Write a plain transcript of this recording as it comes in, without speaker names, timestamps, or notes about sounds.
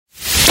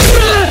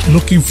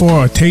Looking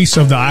for a taste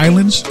of the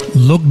islands?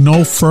 Look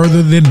no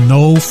further than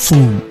No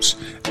Foods.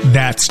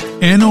 That's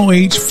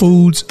NOH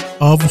Foods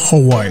of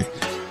Hawaii.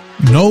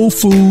 No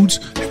Foods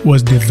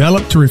was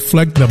developed to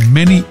reflect the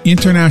many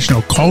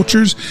international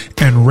cultures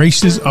and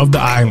races of the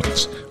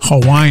islands.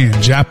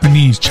 Hawaiian,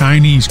 Japanese,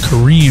 Chinese,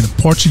 Korean,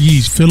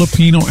 Portuguese,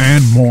 Filipino,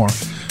 and more.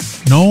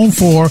 Known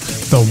for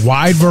the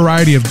wide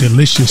variety of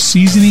delicious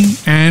seasoning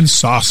and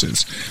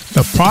sauces.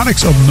 The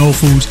products of No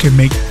Foods can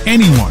make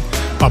anyone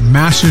a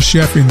master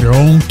chef in their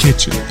own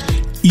kitchen.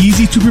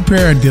 Easy to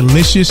prepare and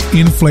delicious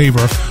in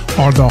flavor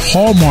are the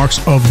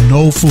hallmarks of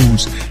No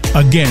Foods.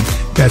 Again,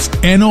 that's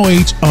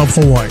NOH of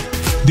Hawaii.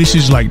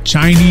 Dishes like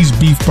Chinese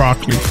beef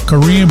broccoli,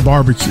 Korean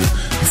barbecue,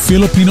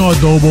 Filipino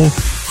adobo,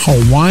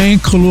 Hawaiian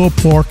kalua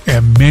pork,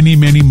 and many,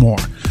 many more.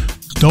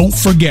 Don't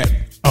forget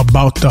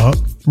about the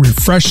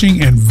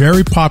refreshing and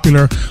very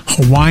popular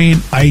Hawaiian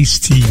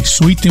iced tea,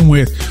 sweetened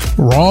with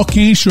raw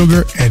cane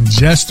sugar and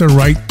just the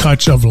right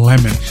touch of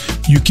lemon.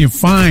 You can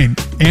find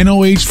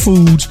NOH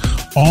Foods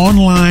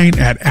online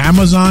at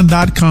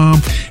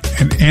Amazon.com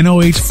and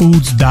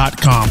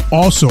NOHfoods.com.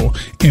 Also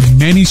in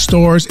many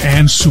stores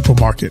and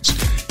supermarkets.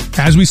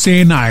 As we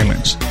say in the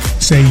islands,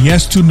 say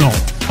yes to no.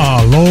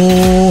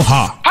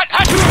 Aloha.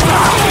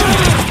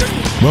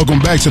 Welcome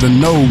back to the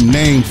No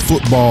Name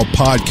Football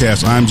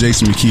Podcast. I'm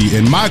Jason McKie,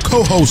 and my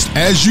co-host,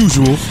 as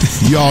usual,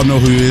 you all know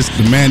who he is.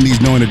 The man needs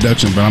no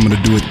introduction, but I'm going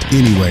to do it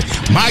anyway.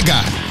 My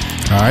guy,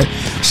 all right,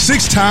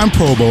 6-time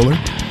Pro Bowler,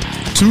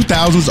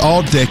 2000s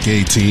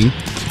All-Decade Team,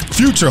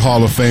 future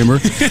Hall of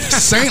Famer,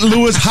 St.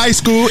 Louis High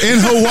School in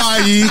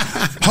Hawaii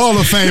Hall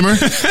of Famer,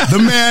 the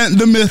man,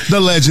 the myth, the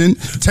legend.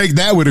 Take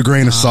that with a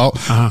grain of salt.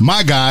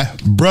 My guy,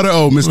 brother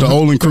O, Mr.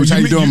 Olin Kreutz. How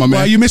you doing, my man?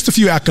 Well, you missed a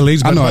few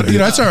accolades. But, I know I did.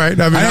 That's all right.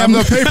 I have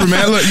no paper,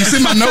 man. Look, you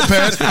see my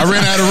notepad? I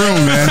ran out of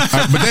room, man.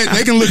 But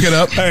they can look it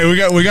up. Hey, we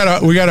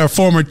got our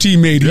former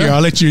teammate here.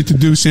 I'll let you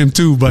introduce him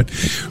too. But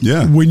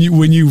when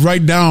you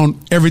write down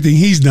everything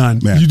he's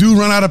done, you do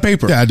run out of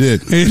paper. Yeah, I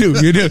did.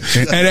 You do.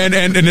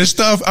 And the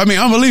stuff. I mean,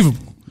 unbelievable.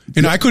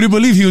 You know, I couldn't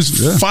believe he was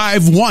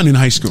 5'1" in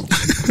high school.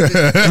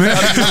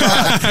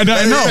 I know.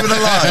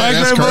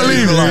 I couldn't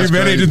believe it. We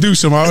better to do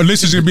some. Our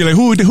listeners are going to be like,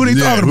 who are they talking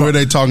about? Who are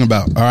they talking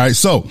about? All right.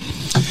 So,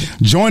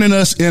 joining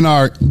us in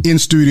our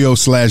in-studio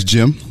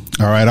 /gym.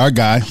 All right. Our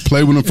guy.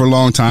 Played with him for a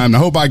long time. I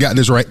hope I got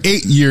this right.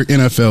 8-year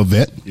NFL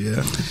vet.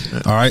 Yeah.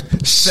 All right.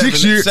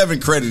 6 years. 7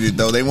 credited,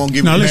 though. They won't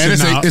give him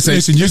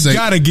listen, you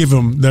got to give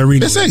him the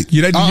arena. It's 8.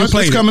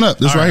 It's coming up.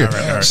 This right here.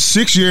 Right.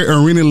 6-year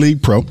Arena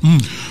League Pro.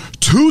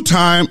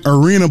 2-time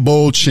Arena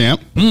Bowl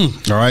champ. All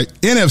right.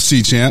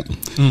 NFC champ.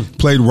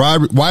 Played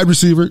wide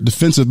receiver,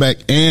 defensive back,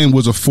 and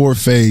was a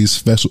 4-phase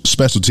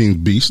special teams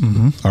beast.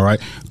 All right.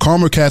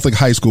 Carmel Catholic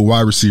High School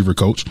wide receiver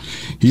coach.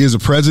 He is a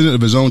president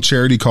of his own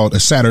charity called A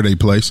Saturday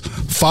Place.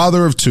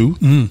 Father of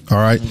 2. All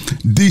right.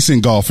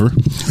 Decent golfer.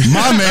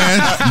 My man,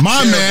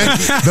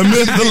 the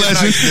myth, the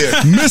legend,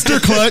 Mr.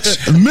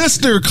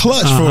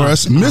 Clutch for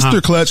us. Mr.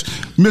 Clutch,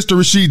 Mr.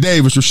 Rashied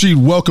Davis. Rashied,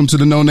 welcome to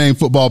the No Name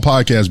Football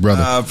Podcast,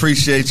 brother. I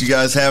appreciate you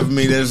guys having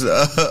me. There's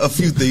a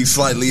few things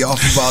slightly off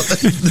about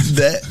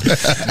that.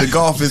 The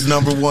golf is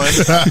number one.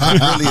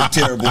 Really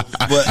terrible,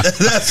 but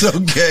that's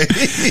okay.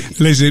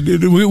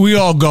 Listen, we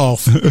all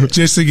golf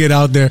just to get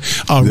out there.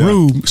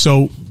 Rube,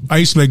 so I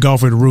used to play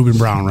golf with Ruben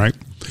Brown, right?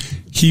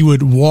 He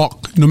would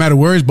walk, no matter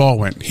where his ball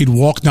went, he'd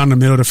walk down the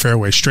middle of the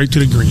fairway, straight to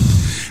the green.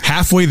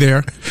 Halfway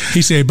there,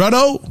 he said,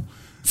 brother,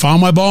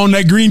 found my ball on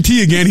that green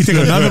tee again. He took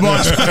another ball.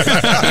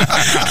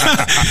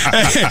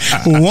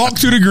 Walk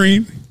to the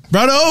green.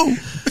 Brother,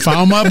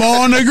 found my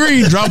ball on the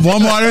green. Drop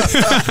one more.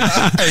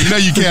 Hey, no,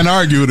 you can't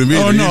argue with him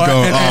either. Oh, no.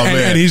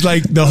 And he's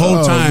like, the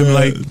whole time, man.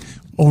 like,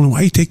 oh,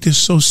 why you take this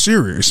so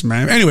serious,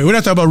 man? Anyway, we're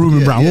not talking about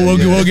Ruben Brown.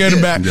 We'll get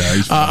him back.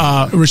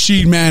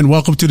 Rashied, man,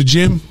 welcome to the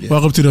gym. Yeah.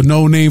 Welcome to the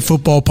No Name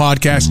Football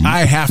Podcast. I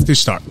have to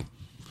start.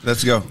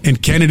 Let's go. In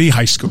Kennedy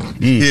High School.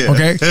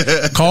 Okay?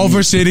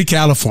 Culver City,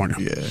 California.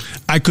 Yeah.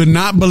 I could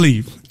not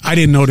believe I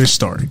didn't know this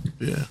story.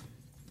 Yeah.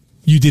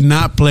 You did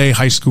not play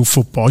high school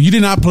football. You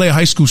did not play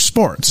high school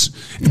sports,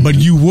 but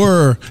you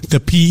were the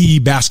PE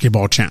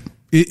basketball champ.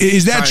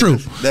 Is that true?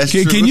 That's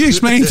true. Can you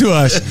explain to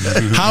us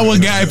how a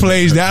guy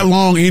plays that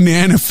long in the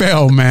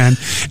NFL, man,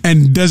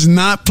 and does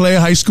not play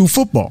high school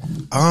football?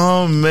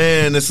 Oh,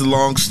 man, it's a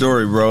long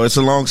story, bro. It's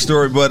a long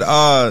story. But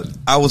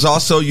I was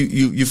also,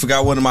 you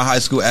forgot one of my high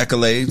school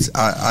accolades.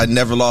 I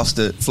never lost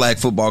a flag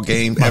football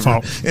game my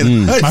ever. Fault.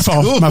 My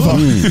fault. My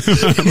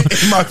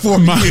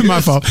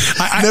fault.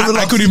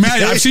 I could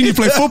imagine. I've seen you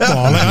play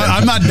football.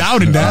 I'm not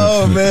doubting that.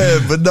 Oh,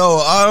 man. But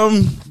no,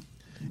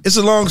 it's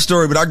a long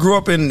story, but I grew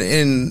up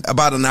in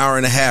about an hour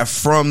and a half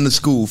from the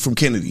school, from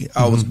Kennedy.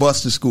 I was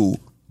bused to school,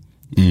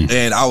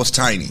 and I was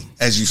tiny,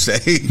 as you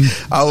say.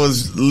 I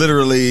was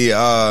literally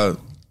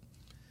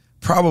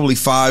probably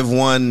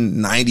 5'1",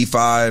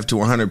 95 to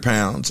 100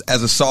 pounds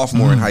as a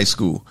sophomore in high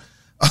school.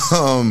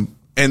 And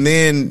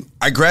then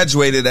I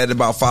graduated at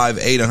about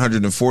 5'8",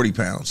 140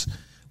 pounds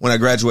when I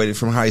graduated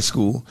from high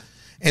school.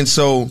 And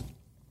so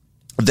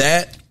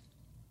that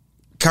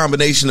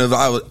combination of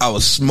I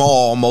was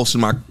small most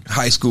of my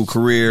high school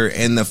career,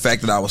 and the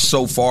fact that I was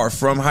so far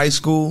from high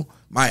school,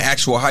 my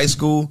actual high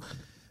school,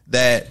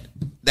 that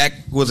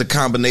was a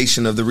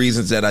combination of the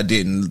reasons that I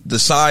didn't. The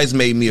size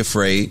made me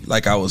afraid.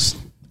 Like I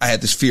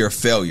had this fear of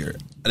failure.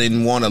 I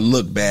didn't want to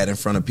look bad in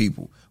front of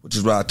people, which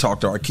is what I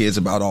talk to our kids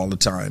about all the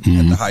time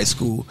at the high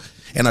school.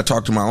 And I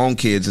talk to my own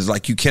kids, is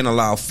like, you can't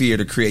allow fear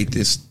to create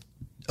this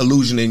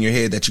illusion in your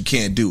head that you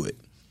can't do it.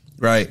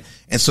 Right.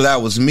 And so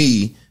that was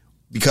me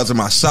because of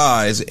my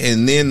size.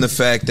 And then the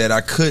fact that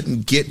I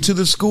couldn't get to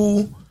the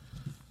school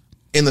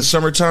in the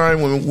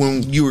summertime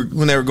when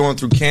they were going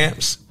through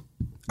camps,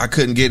 I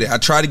couldn't get it. I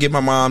tried to get my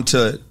mom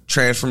to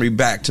transfer me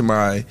back to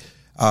my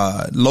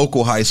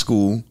local high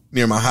school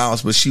near my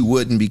house, but she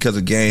wouldn't because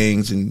of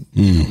gangs and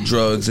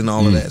drugs and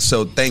all of that.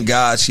 So thank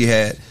God she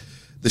had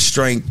the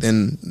strength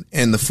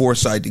and the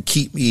foresight to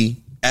keep me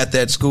at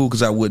that school,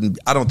 because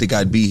I don't think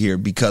I'd be here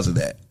because of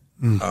that.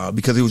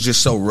 Because it was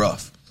just so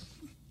rough.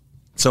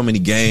 So many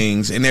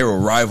gangs, and they were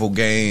rival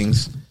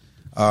gangs.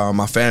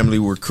 My family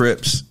were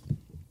Crips,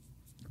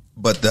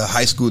 but the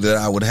high school that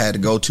I would have had to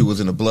go to was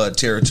in a blood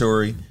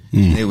territory.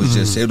 It was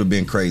just, it would have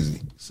been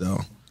crazy. So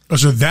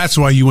that's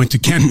why you went to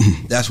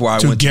Kennedy. That's why I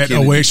went to get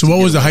Kennedy, away. So what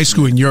was the high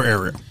school in your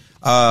area?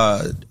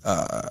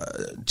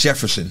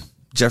 Jefferson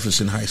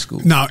High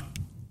School. Now,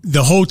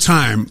 the whole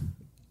time,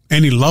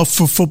 any love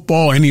for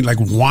football? Any like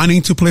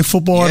wanting to play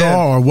football at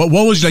all? Or what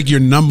was like your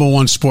number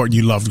one sport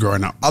you loved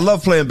growing up? I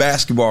loved playing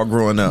basketball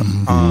growing up.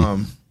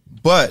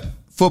 But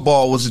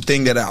football was the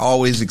thing that I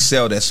always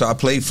excelled at. So I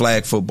played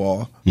flag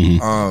football.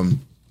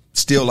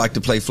 Still like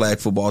to play flag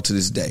football to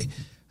this day.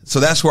 So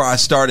that's where I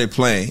started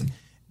playing.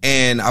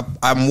 And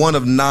I'm one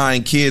of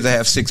 9 kids. I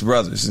have 6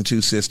 brothers and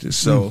 2 sisters.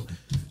 So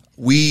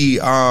we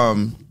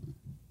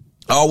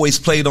always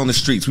played on the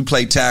streets. We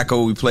played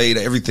tackle. We played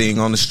everything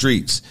on the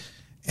streets.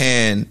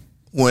 And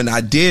when I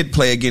did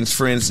play against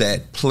friends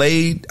that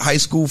played high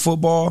school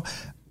football,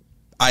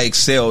 I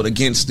excelled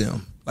against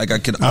them. Like I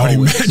could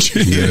always.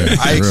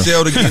 I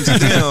excelled against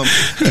them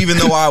even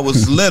though I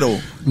was little.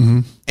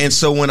 And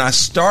so when I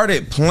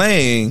started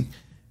playing,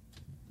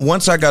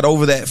 once I got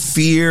over that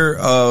fear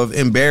of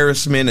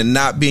embarrassment and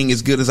not being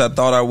as good as I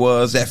thought I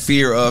was, that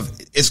fear of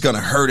it's going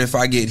to hurt if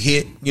I get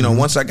hit,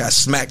 once I got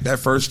smacked that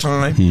first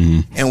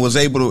time and was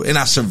able to, and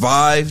I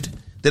survived,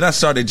 then I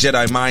started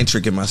Jedi mind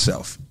tricking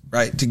myself,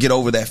 right? To get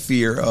over that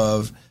fear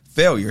of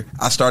failure.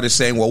 I started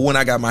saying, well, when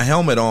I got my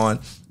helmet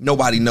on,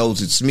 nobody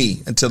knows it's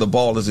me until the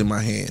ball is in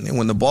my hand. And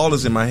when the ball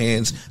is in my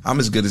hands, I'm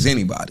as good as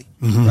anybody,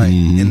 right?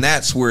 And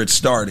that's where it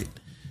started,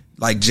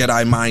 like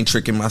Jedi mind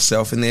tricking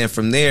myself. And then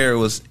from there, it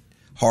was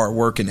hard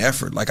work and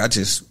effort. Like I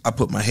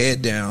put my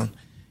head down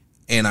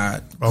and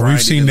I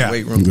we've seen that.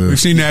 We've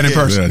seen that in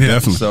person. Yeah,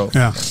 definitely. So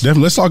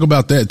definitely. Let's talk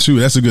about that too.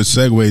 That's a good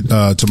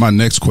segue to my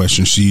next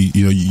question.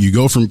 You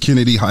go from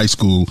Kennedy High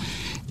School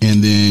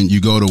and then you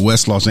go to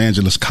West Los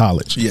Angeles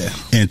College. Yeah.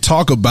 And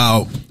talk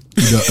about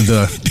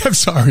the I'm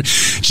sorry.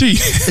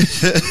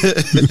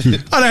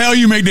 How the hell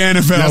you make the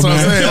NFL? That's what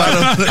man?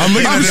 I'm saying. I'm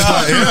looking at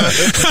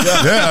this.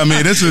 I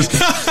mean, this is,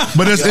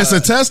 but it's a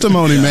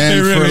testimony, man.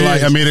 It really for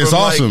like, is. I mean, it's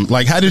awesome.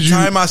 Like, how did you? The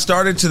time I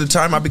started to the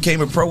time I became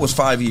a pro was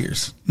 5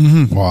 years.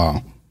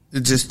 Wow.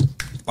 It just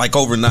like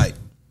overnight,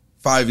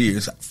 5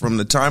 years from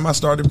the time I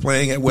started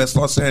playing at West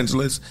Los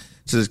Angeles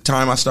to the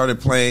time I started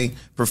playing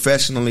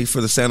professionally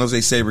for the San Jose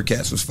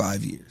SaberCats was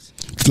 5 years.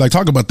 Like,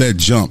 talk about that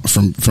jump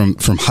from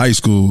high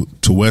school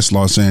to West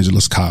Los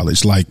Angeles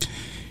College. Like,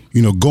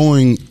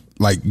 going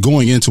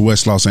into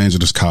West Los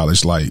Angeles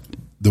College, like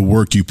the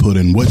work you put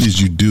in. What did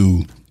you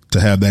do to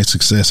have that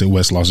success at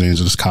West Los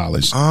Angeles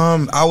College?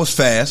 I was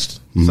fast.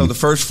 So the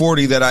first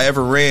 40 that I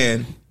ever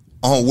ran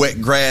on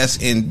wet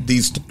grass in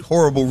these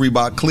horrible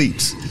Reebok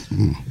cleats,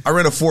 I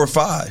ran a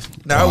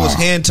 4.5. Now it was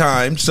hand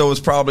timed, so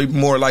it's probably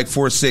more like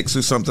 4.6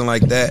 or something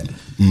like that.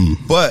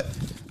 But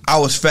I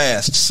was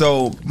fast.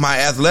 So my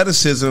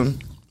athleticism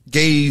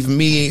gave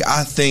me,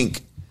 I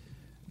think,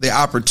 the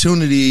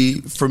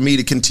opportunity for me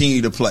to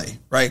continue to play,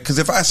 right? Because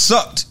if I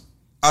sucked,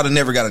 I'd have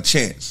never got a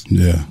chance.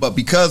 Yeah. But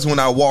because when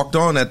I walked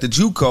on at the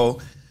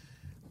JUCO,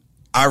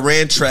 I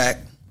ran track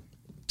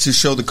to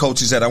show the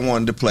coaches that I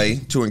wanted to play,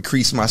 to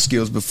increase my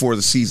skills before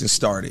the season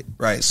started,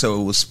 right?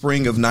 So it was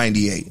spring of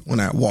 98 when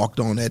I walked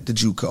on at the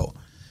JUCO.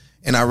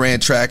 And I ran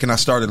track and I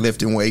started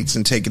lifting weights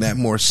and taking that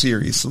more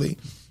seriously.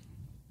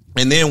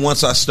 And then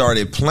once I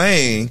started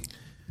playing,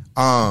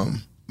 my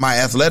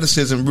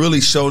athleticism really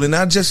showed, and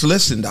I just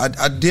listened.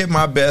 I did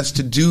my best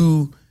to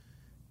do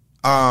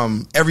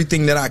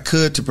everything that I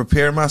could to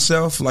prepare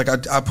myself. Like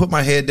I put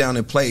my head down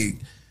and played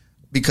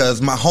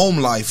because my home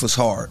life was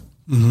hard.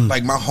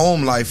 Like my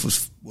home life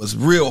was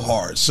real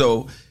hard.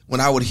 So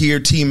when I would hear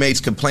teammates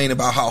complain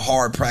about how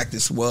hard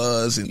practice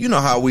was, and you know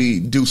how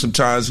we do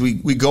sometimes,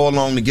 we go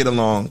along to get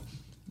along.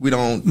 We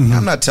don't,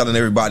 I'm not telling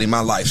everybody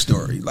my life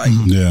story. Like,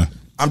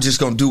 I'm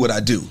just going to do what I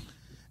do.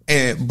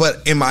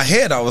 But in my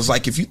head, I was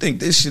like, if you think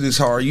this shit is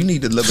hard, you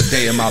need to live a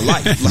day in my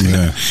life. Like,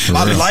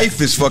 my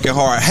life is fucking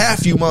hard.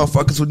 Half you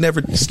motherfuckers would never,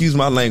 excuse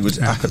my language.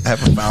 I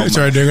have a foul. It's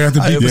all right, they're going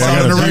to have to beep this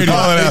on the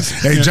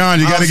radio. Hey, John,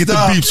 you got to get the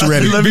beeps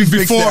ready.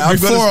 Before on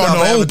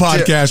the old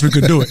podcast, we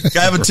could do it.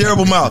 I have a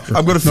terrible mouth.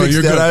 I'm going to fix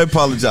that. Good. I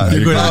apologize.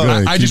 You're good.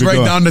 I just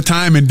write down the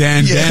time, and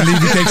Dan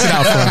even takes it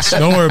out for us.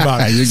 Don't worry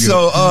about it.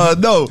 So,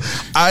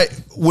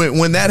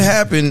 when that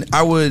happened,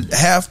 I would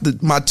have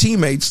my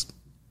teammates,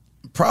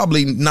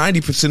 probably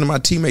 90% of my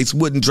teammates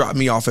wouldn't drop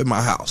me off at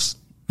my house.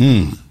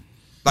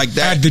 Like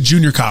that. At the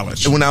junior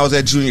college. When I was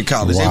at junior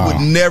college. Wow. They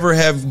would never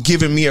have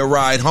given me a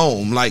ride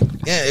home. Like,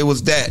 it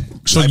was that.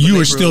 So you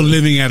were still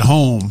living at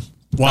home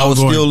while I was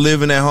still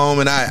living at home,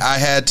 and I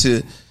had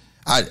to,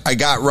 I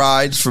got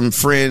rides from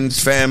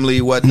friends,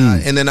 family,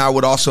 whatnot, and then I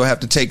would also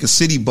have to take a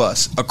city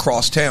bus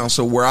across town.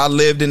 So where I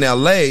lived in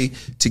L.A.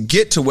 to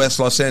get to West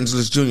Los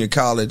Angeles Junior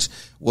College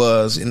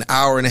was an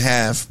hour and a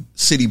half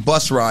city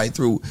bus ride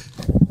through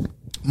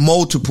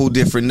multiple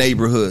different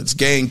neighborhoods,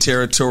 gang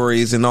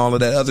territories, and all of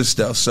that other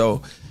stuff.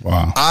 So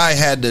I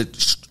had to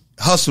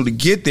hustle to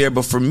get there,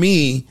 but for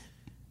me,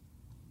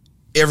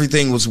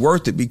 everything was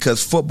worth it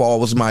because football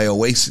was my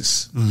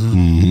oasis.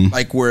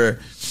 Like where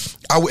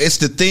it's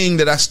the thing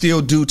that I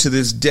still do to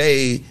this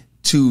day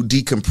to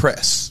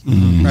decompress.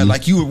 Right?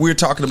 Like we're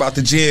talking about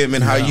the gym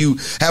and how you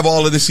have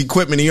all of this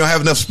equipment and you don't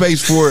have enough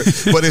space for it,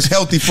 but it's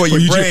healthy for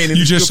your brain.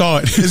 You just saw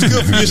it. It's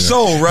good for your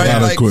soul,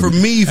 right? Like for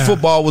me,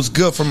 football was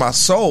good for my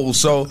soul.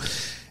 So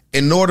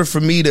in order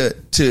for me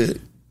to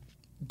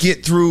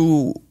get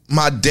through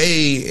my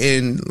day,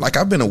 and like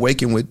I've been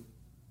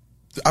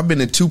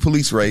in 2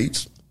 police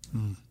raids.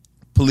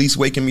 Police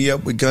waking me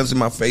up with guns in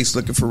my face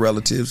looking for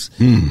relatives.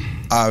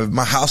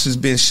 My house has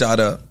been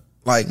shot up.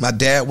 Like my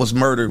dad was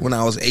murdered when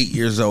I was 8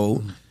 years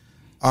old.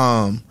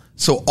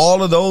 So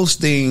all of those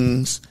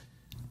things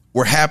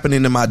were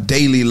happening in my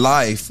daily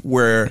life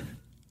where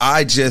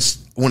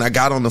when I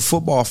got on the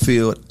football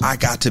field, I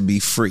got to be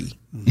free.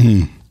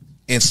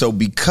 And so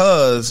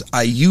because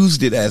I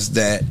used it as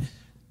that,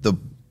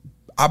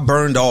 I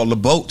burned all the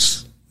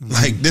boats.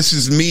 Like this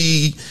is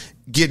me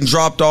getting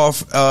dropped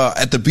off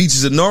at the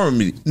beaches of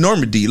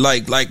Normandy.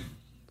 Like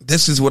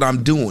this is what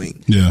I'm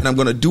doing. And I'm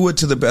going to do it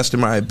to the best of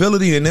my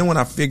ability. And then when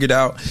I figured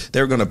out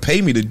they were going to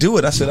pay me to do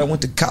it, I said, I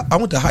went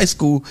to high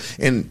school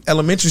and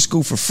elementary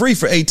school for free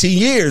for 18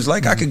 years.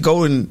 Like I could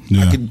go and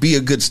I could be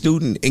a good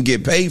student and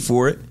get paid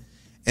for it.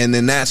 And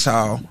then that's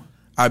how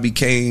I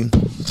became,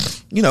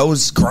 it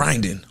was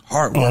grinding,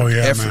 hard work,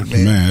 effort,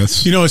 man.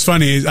 It's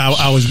funny is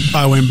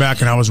I went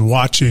back and I was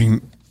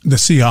watching the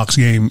Seahawks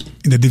game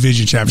in the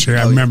division championship.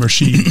 I remember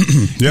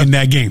in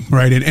that game,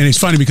 right? And it's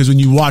funny because when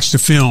you watch the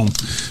film,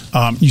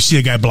 you see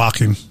a guy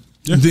blocking.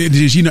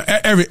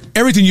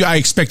 Everything I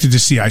expected to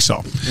see, I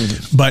saw.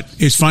 But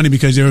it's funny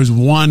because there was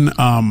one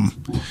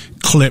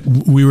clip.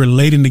 We were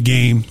late in the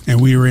game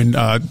and we were in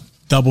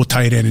double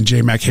tight end, and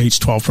J-Mac hates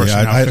 12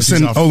 personnel. I had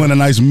sent Olin a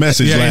nice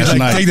message last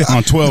night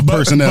on 12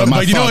 personnel.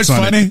 But you know what's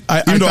funny?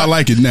 Even though I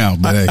like it now,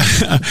 but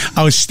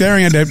I was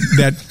staring at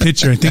that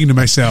picture and thinking to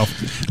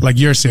myself, like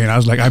you're saying, I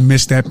was like, I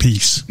missed that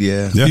piece.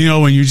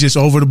 When you're just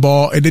over the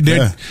ball,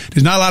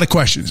 there's not a lot of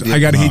questions. I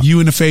got to hit you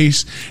in the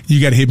face.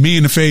 You got to hit me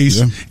in the face.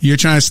 You're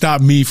trying to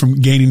stop me from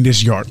gaining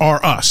this yard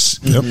or us.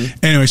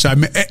 Anyway,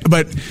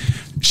 but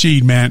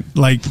Rashied, man,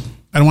 like,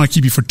 I don't want to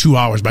keep you for 2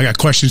 hours, but I got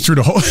questions through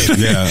the whole.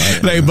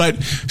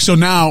 But so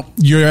now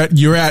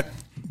you're at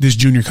this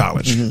junior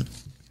college.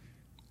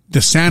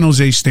 The San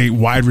Jose State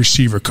wide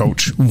receiver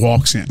coach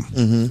walks in,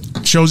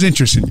 shows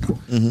interest in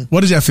you. What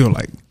does that feel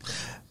like?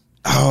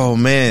 Oh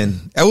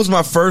man, that was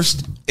my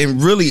first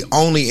and really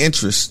only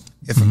interest.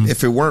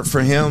 If it weren't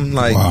for him,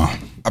 I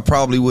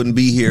probably wouldn't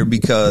be here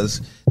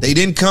because they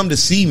didn't come to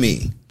see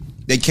me.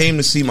 They came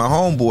to see my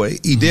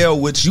homeboy,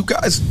 Edel, which you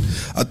guys,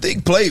 I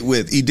think, played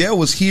with. Edel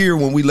was here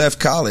when we left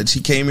college.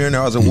 He came here and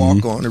I was a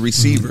walk-on, a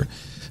receiver.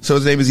 So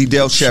his name is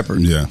Edel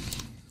Shepard. He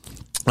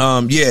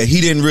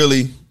didn't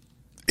really.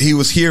 He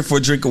was here for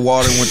a drink of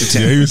water and went to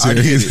town. I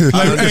get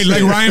it.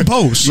 Like Ryan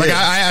Post. Like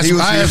I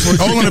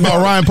asked Olin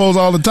about Ryan Post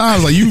all the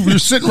time. Like you're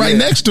sitting right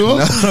next to him.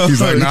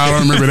 He's like, I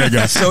don't remember that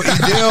guy. So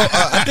Edel,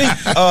 I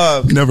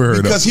think never heard of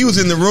him. Because he was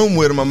in the room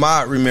with him.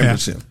 Ahmad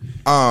remembers him.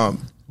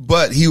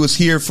 But he was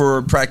here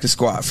for practice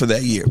squad for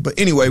that year. But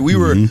anyway, we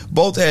were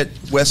both at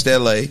West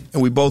LA,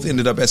 and we both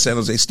ended up at San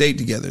Jose State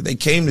together. They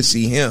came to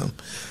see him.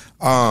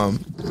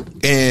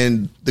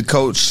 And the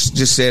coach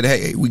just said,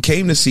 hey, we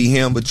came to see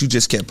him, but you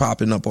just kept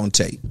popping up on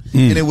tape.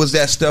 And it was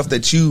that stuff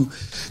that you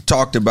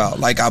talked about.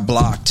 Like I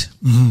blocked.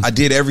 I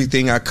did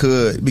everything I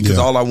could because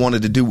all I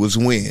wanted to do was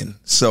win.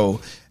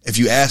 So if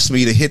you asked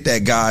me to hit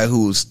that guy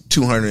who was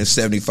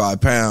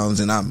 275 pounds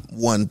and I'm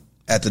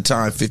at the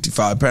time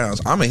 55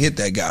 pounds, I'm going to hit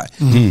that guy.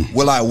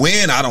 Will I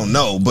win? I don't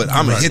know, but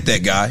I'm going to hit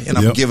that guy and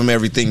I'm going to give him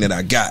everything that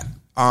I got.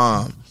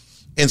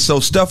 And so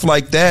stuff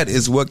like that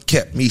is what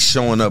kept me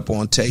showing up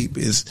on tape,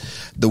 is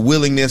the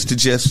willingness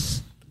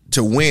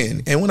to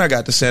win. And when I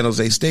got to San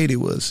Jose State, it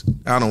was,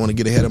 I don't want to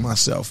get ahead of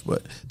myself,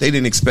 but they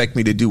didn't expect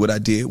me to do what I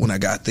did when I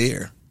got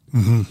there.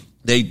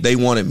 They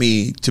wanted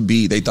me to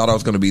be. They thought I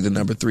was going to be the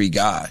number 3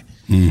 guy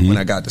when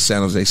I got to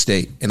San Jose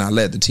State, and I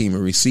led the team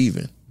in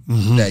receiving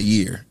that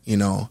year. You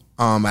know,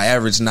 I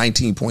averaged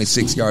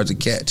 19.6 yards a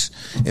catch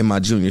in my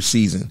junior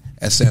season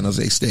at San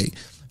Jose State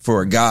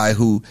for a guy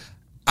who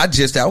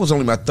that was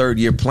only my 3rd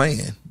year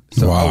playing.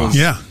 So wow.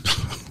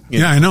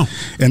 I know.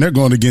 And they're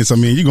going against,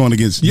 you're going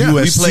against USC.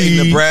 We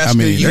played Nebraska,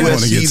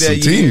 USC that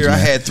year. Teams, I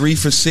had 3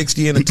 for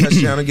 60 and a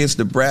touchdown against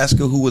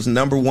Nebraska, who was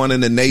number 1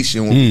 in the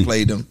nation when we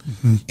played them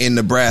in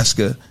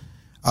Nebraska.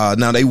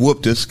 Now they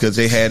whooped us because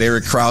they had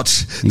Eric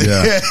Kreutz, they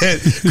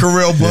had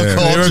Karel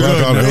Buckhalter,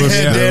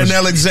 they had Darren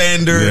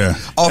Alexander. Yeah.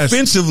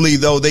 Offensively,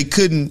 though, they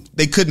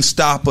couldn't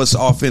stop us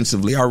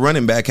offensively. Our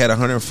running back had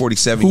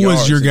 147 yards. Who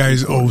was your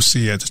guy's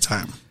OC at the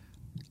time?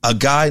 A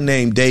guy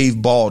named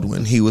Dave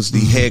Baldwin. He was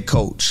the head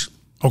coach.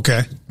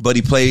 Okay. But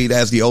he played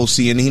as the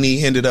OC, and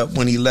he ended up,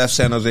 when he left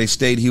San Jose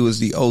State, he was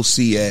the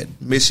OC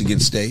at Michigan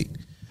State.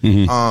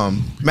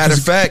 Matter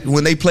of fact,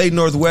 when they played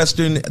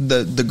Northwestern,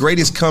 the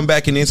greatest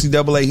comeback in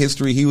NCAA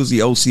history, he was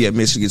the OC at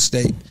Michigan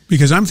State.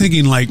 Because I'm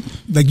thinking like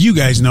you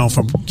guys know,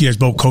 from you guys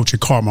both coach at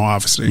Carmel,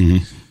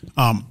 obviously,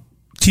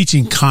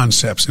 teaching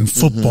concepts in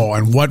football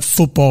and what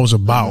football is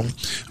about.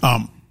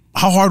 How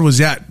hard was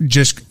that,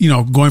 just,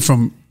 going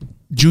from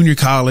junior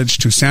college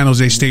to San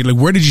Jose State? Like,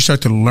 where did you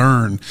start to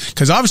learn?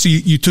 Because obviously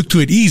you took to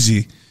it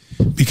easy,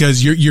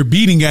 because you're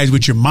beating guys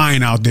with your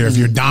mind out there if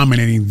you're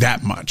dominating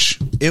that much.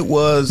 It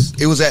was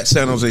at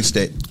San Jose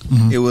State.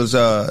 It was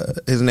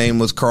his name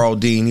was Carl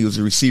Dean. He was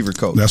a receiver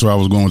coach. That's where I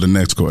was going with the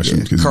next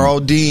question. Yeah. Carl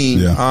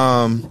Dean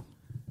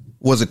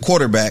was a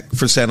quarterback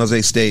for San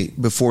Jose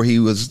State before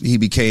he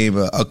became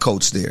a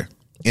coach there,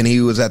 and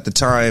he was at the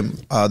time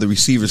the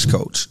receivers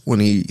coach when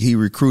he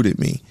recruited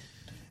me,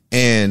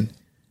 and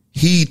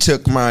he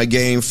took my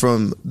game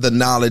from the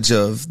knowledge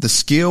of the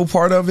skill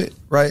part of it,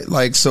 right?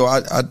 Like, so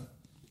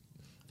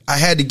I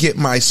had to get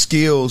my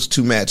skills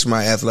to match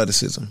my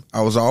athleticism.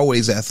 I was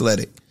always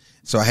athletic,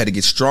 so I had to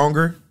get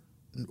stronger.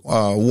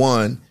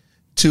 1,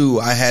 2,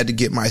 I had to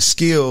get my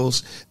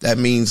skills. That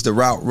means the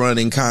route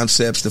running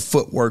concepts, the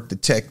footwork, the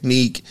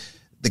technique,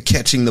 the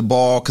catching the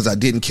ball, because I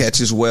didn't catch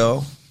as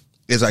well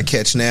as I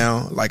catch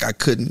now. Like,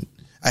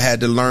 I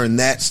had to learn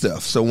that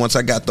stuff. So once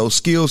I got those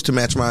skills to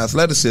match my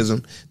athleticism,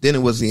 then it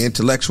was the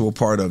intellectual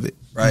part of it,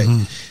 right?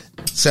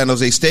 San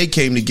Jose State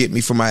came to get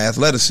me for my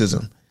athleticism.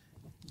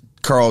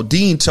 Carl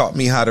Dean taught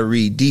me how to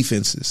read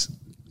defenses.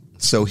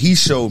 So he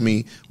showed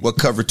me what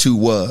cover 2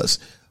 was.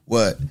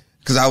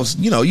 Because I was,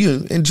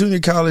 you in junior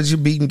college, you're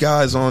beating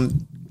guys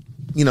on,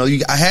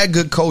 I had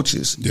good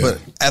coaches, but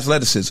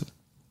athleticism.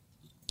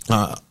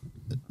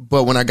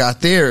 But when I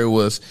got there, it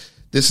was,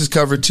 this is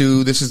cover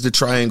 2. This is the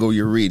triangle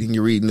you're reading.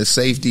 You're reading the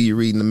safety. You're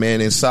reading the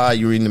man inside.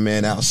 You're reading the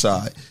man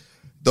outside.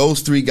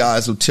 Those 3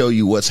 guys will tell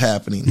you what's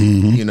happening,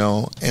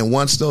 And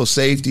once those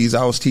safeties,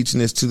 I was teaching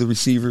this to the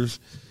receivers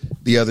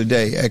the other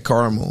day at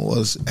Carmel,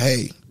 was,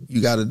 hey,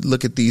 you got to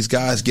look at these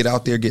guys, get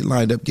out there, get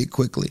lined up,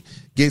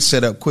 get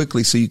set up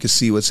quickly so you can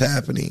see what's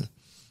happening.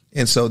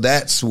 And so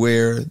that's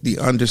where the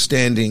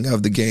understanding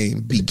of the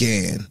game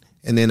began.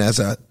 And then as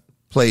I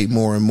played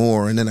more and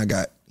more, and then I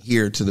got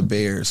here to the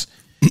Bears,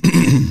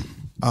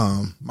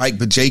 Mike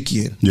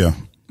Bajakian. Yeah.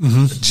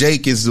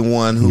 Jake is the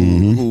one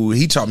who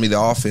he taught me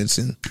the offense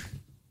in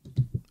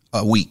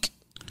a week.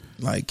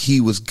 Like,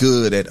 he was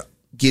good at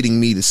getting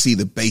me to see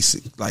the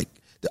basic. Like,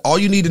 all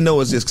you need to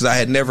know is this, because I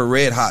had never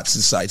read HOTS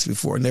and sites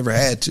before, never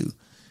had to.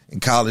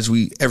 In college,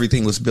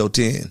 everything was built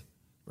in,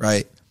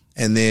 right?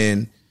 And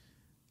then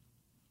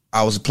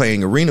I was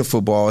playing arena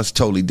football. It's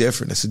totally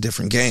different. It's a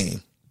different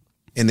game.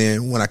 And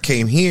then when I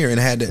came here and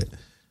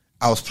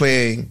I was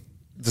playing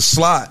the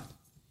slot,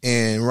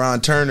 and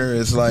Ron Turner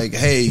is like,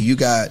 hey, you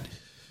got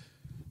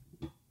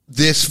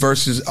this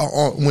versus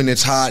when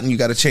it's hot and you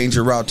got to change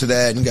your route to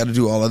that and you got to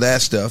do all of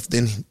that stuff.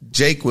 Then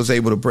Jake was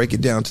able to break it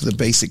down to the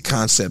basic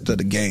concept of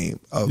the game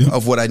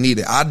of what I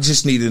needed. I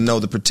just needed to know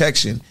the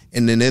protection,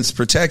 and then it's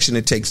protection.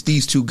 It takes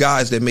these 2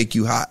 guys that make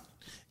you hot.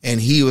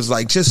 And he was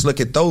like, just look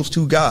at those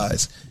 2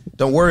 guys.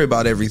 Don't worry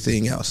about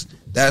everything else.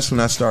 That's when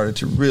I started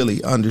to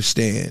really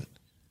understand,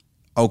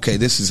 okay,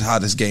 this is how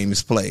this game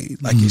is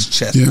played. Like, it's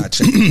chess, not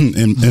checkers.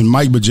 and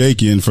Mike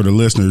Bajakian, for the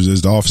listeners,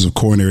 is the offensive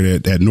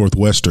coordinator at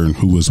Northwestern,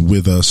 who was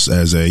with us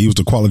he was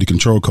the quality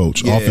control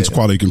coach, offensive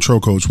quality control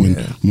coach when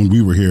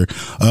we were here.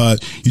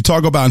 You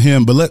talk about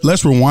him, but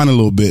let's rewind a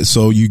little bit.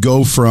 So you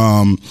go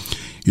from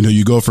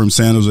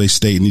San Jose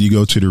State and then you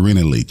go to the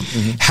Arena League.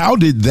 How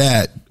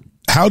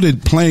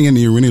did playing in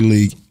the Arena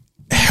League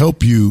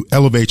help you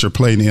elevate your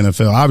play in the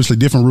NFL? Obviously,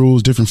 different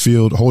rules, different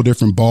field, a whole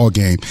different ball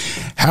game.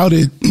 How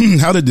did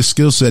the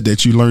skill set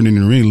that you learned in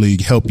the Arena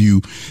League help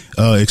you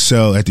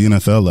excel at the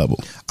NFL level?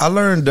 I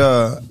learned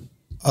a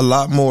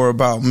lot more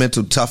about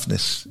mental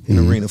toughness in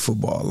arena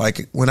football.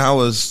 Like, when I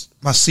was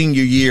my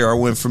senior year, I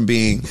went from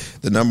being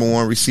the number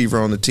 1 receiver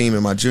on the team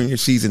in my junior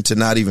season to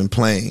not even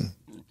playing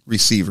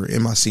receiver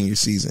in my senior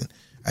season.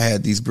 I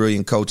had these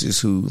brilliant coaches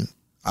who,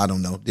 I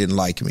don't know, didn't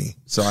like me.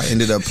 So I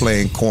ended up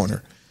playing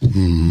corner.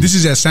 This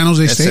is at San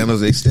Jose State? At San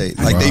Jose State.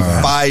 Like, they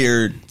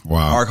fired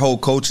our whole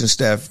coaching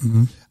staff.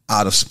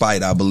 out of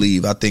spite, I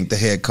believe. I think the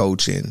head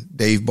coach and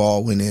Dave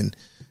Baldwin and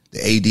the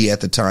AD at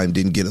the time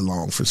didn't get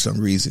along for some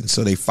reason.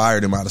 So they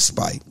fired him out of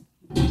spite.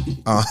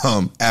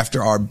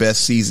 After our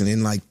best season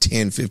in like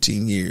 10,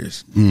 15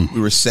 years. We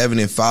were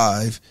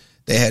 7-5.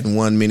 They hadn't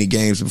won many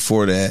games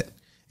before that.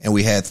 And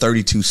we had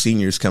 32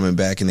 seniors coming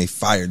back, and they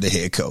fired the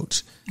head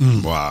coach.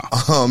 Wow.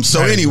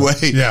 So anyway,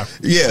 Wow.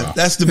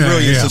 that's the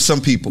brilliance of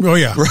some people. Oh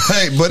yeah,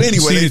 right. But anyway,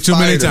 seen they it too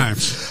many fired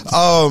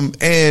him. times.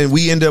 And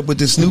we end up with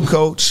this new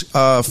coach,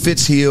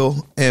 Fitz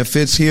Hill. And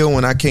Fitz Hill,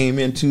 when I came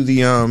into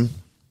the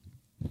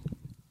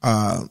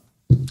I'll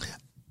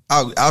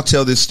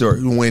tell this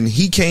story. When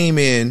he came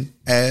in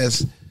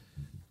as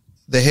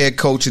the head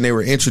coach and they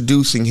were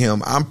introducing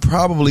him, I'm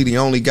probably the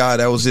only guy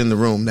that was in the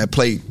room that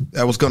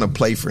was going to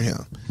play for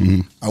him.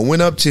 I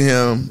went up to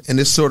him, and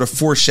this sort of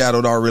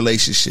foreshadowed our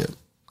relationship.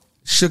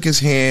 Shook his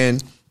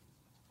hand,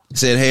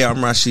 said, "Hey, I'm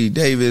Rashied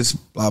Davis,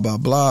 blah, blah,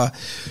 blah."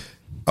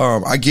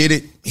 I get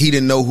it. He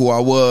didn't know who I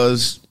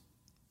was,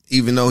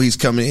 even though he's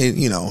coming in,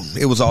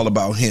 it was all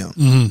about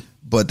him.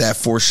 But that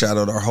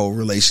foreshadowed our whole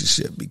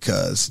relationship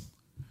because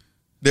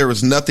there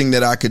was nothing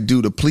that I could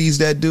do to please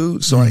that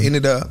dude. So I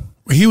ended up.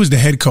 He was the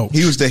head coach.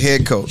 He was the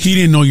head coach. He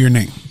didn't know your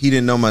name. He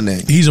didn't know my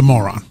name. He's a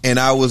moron. And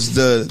I was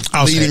the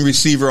leading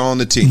receiver on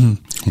the team.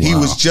 He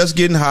was just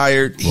getting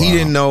hired. He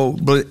didn't know,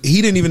 but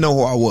he didn't even know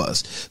who I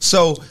was.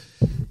 So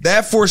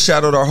that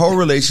foreshadowed our whole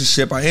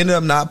relationship. I ended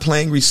up not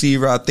playing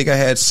receiver. I think I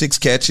had 6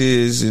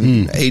 catches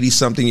and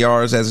 80-something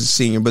yards as a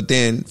senior. But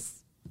then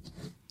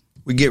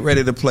we get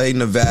ready to play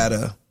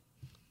Nevada.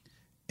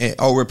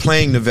 We're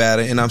playing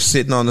Nevada, and I'm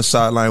sitting on the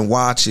sideline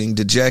watching,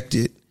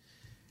 dejected.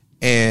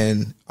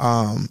 And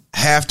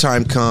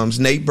halftime comes.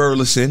 Nate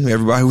Burleson,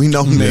 everybody, we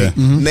know Nate.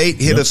 Nate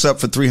hit us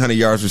up for 300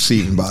 yards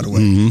receiving, by the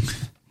way.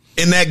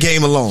 In that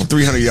game alone,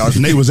 300 yards.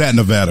 Nate was at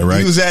Nevada, right?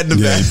 He was at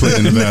Nevada. Yeah, he played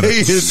in Nevada.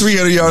 Nate hit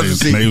 300 yards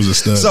receiving. Nate was a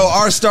stud. So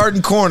our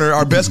starting corner,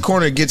 our best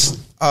corner, gets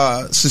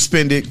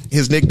suspended.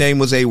 His nickname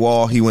was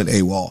AWOL. He went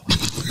AWOL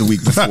the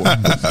week before.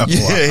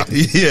 Anyway.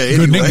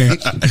 Good nickname.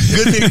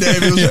 Good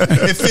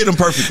nickname. It fit him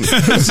perfectly.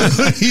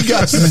 So he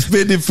got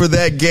suspended for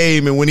that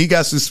game, and when he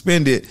got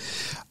suspended,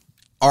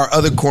 our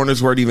other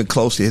corners weren't even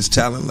close to his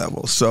talent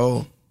level.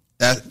 So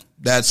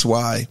that's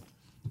why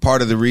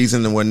part of the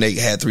reason when Nate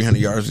had 300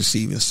 yards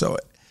receiving. So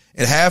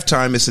at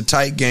halftime, it's a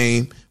tight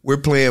game. We're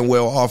playing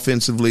well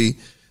offensively.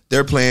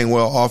 They're playing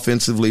well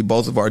offensively.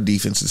 Both of our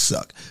defenses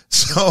suck.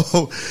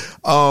 So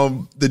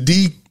the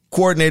D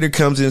coordinator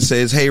comes in and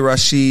says, "Hey,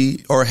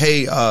 Rashied," or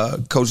 "Hey,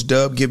 Coach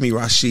Dub, give me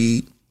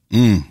Rashied."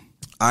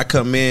 I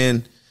come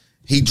in.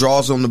 He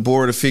draws on the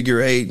board a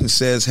figure 8 and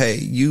says, "Hey,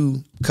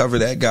 you cover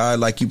that guy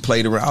like you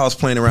played around." I was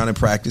playing around in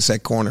practice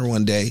at corner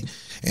one day,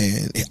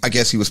 and I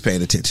guess he was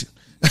paying attention.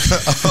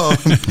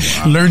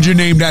 Learned your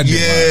name that day.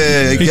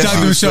 Yeah. He thought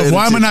to himself,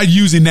 why am I not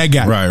using that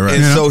guy? Right.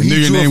 And so he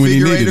drew a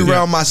figure 8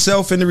 around it.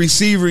 myself and the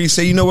receiver. He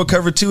said, "You know what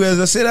cover 2 is?"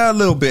 I said, "A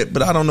little bit,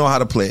 but I don't know how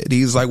to play it."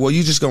 He's like, "Well,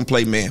 you just going to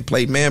play man.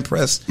 Play man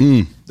press."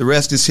 The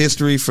rest is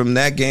history from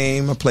that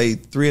game. I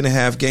played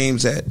 3.5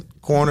 games at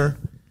corner.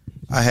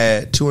 I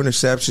had 2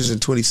 interceptions and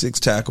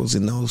 26 tackles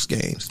in those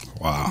games.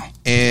 Wow.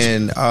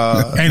 And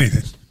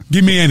anything.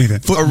 Give me anything.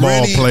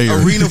 Football player.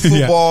 Arena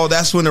football,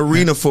 that's when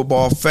arena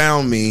football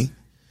found me.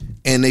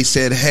 And they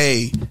said,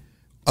 "Hey,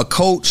 a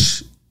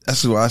coach,"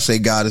 that's why I say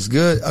God is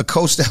good, a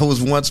coach that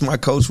was once my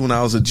coach when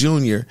I was a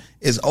junior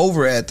is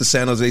over at the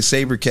San Jose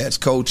SaberCats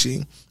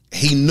coaching.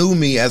 He knew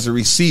me as a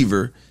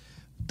receiver.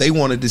 They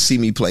wanted to see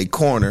me play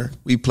corner.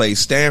 We played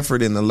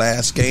Stanford in the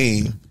last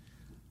game.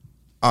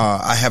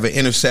 I have an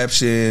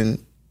interception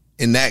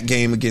in that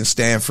game against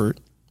Stanford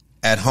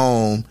at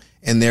home,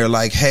 and they're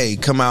like, "Hey,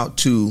 come out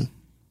to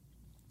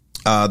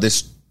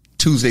this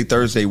Tuesday,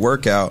 Thursday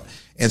workout."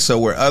 And so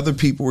where other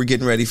people were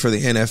getting ready for the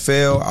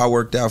NFL, I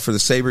worked out for the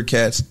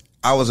SaberCats.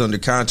 I was under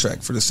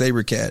contract for the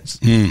SaberCats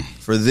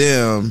for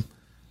them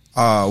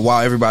while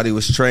everybody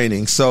was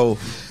training. So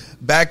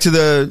back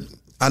to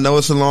I know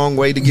it's a long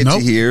way to get to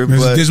here,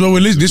 but this is what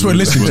we're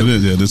listening to.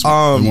 Yeah, this is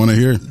what we want to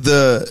hear.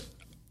 The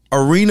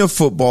arena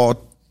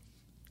football,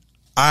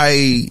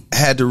 I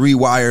had to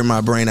rewire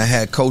my brain. I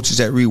had coaches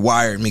that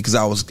rewired me because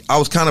I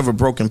was kind of a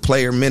broken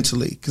player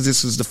mentally because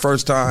this was the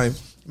first time,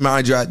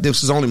 mind you,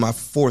 this was only my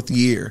 4th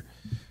year,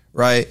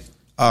 right?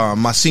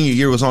 My senior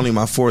year was only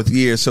my 4th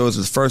year, so it was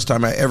the first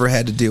time I ever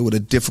had to deal with a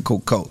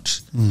difficult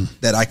coach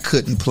that I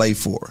couldn't play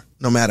for.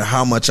 No matter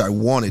how much I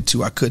wanted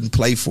to, I couldn't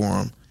play for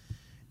him.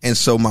 And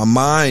so my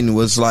mind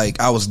was like,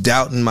 I was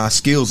doubting my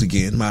skills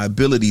again, my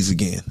abilities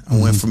again. I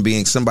went from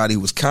being somebody who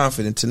was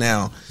confident to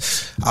now,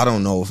 I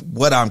don't know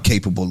what I'm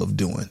capable of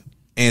doing.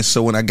 And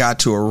so when I got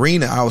to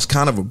arena, I was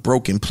kind of a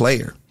broken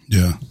player.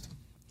 Yeah.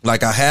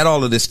 Like I had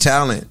all of this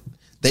talent.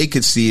 They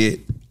could see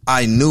it.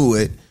 I knew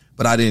it,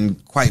 but I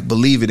didn't quite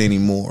believe it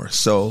anymore.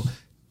 So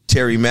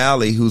Terry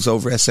Malley, who's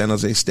over at San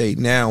Jose State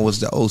now, was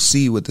the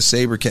OC with the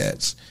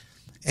SaberCats.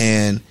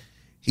 And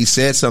he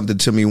said something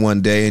to me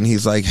one day, and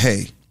he's like,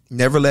 "Hey,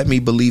 never let me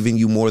believe in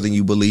you more than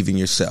you believe in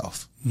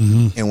yourself."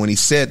 And when he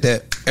said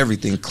that,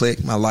 everything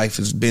clicked. My life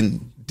has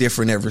been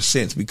different ever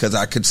since because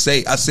I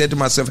said to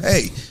myself,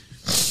 "Hey,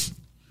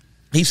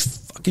 he's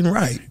fucking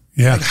right.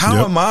 Yeah. Like,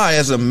 how am I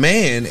as a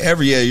man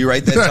every year? You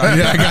right that time.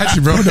 Yeah, I got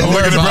you, bro. Don't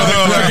worry about it.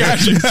 I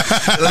got you.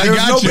 Like,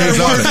 there's no better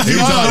word.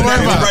 Don't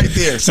worry about it. Right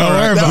there. Don't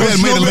worry about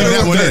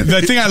it.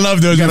 The thing I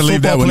love though is when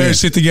football players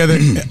sit together,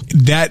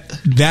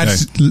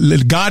 that's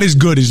God is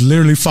good is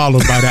literally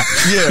followed by that.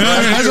 Yeah,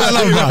 that's what I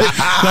love about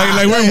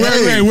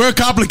it. We're a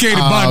complicated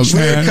bunch,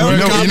 man.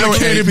 We're a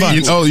complicated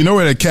bunch. You know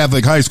we're at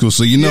Catholic high school,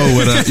 so you know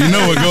what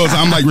goes.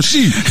 I'm like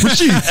Rashied,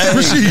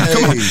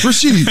 come on,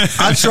 Rashied.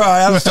 I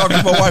try. I was talking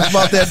to my wife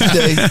about that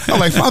today. I'm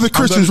like, Father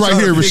Christian's right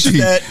here, Rashied.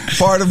 That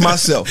part of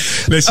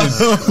myself. Listen,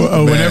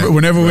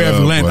 whenever we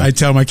have Lent, I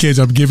tell my kids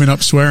I'm giving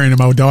up swearing, and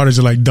my daughters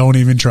are like, "Don't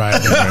even try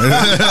it.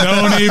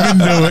 Don't even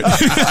do it."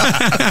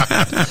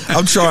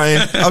 I'm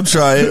trying. I'm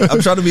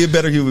trying to be a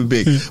better human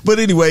being. But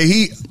anyway,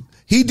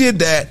 he did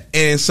that,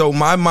 and so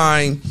my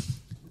mind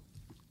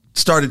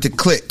started to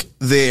click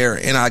there,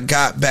 and I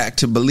got back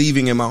to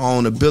believing in my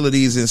own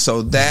abilities, and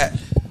so that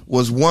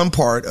was one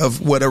part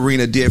of what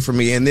Arena did for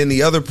me, and then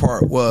the other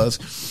part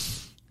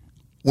was,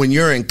 when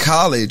you're in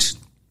college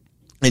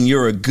and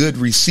you're a good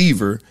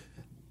receiver,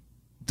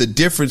 the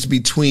difference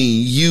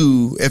between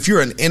you, if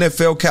you're an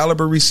NFL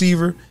caliber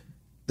receiver,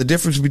 the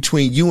difference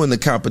between you and the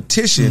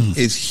competition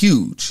is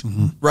huge,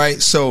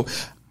 right? So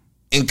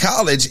in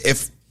college,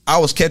 if I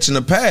was catching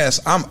a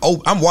pass, I'm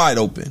wide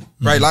open,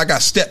 right? Like I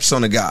got steps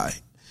on a guy.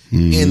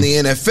 In the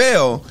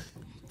NFL,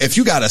 if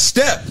you got a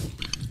step,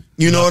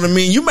 you know what I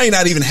mean? You may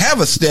not even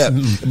have a step,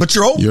 but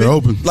you're open. You're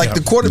open. Like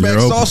the quarterback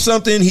saw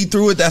something, he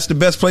threw it, that's the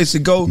best place to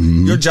go.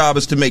 Your job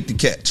is to make the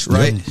catch,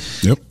 right?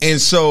 Yep. And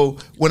so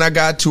when I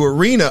got to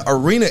Arena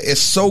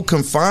is so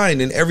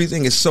confined and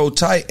everything is so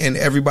tight, and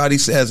everybody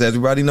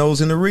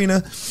knows in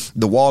Arena,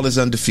 the wall is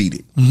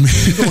undefeated.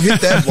 You're going to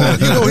hit that wall.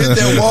 You're going to hit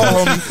that wall,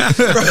 homie.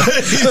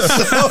 Right?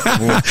 So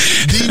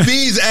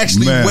DBs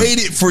actually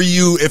waited for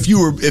you.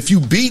 If you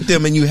beat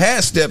them and you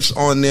had steps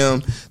on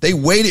them, they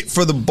waited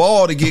for the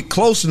ball to get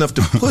close enough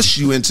to push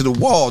you into the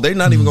wall. They're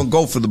not even going to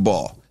go for the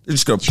ball. They're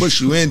just going to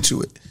push you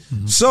into it.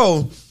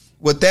 So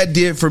what that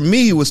did for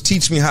me was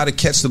teach me how to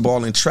catch the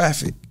ball in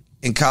traffic.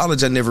 In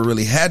college, I never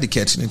really had to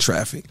catch it in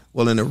traffic.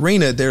 Well, in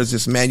Arena, there's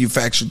this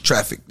manufactured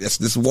traffic. That's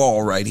this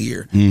wall right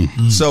here.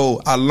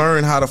 So I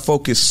learned how to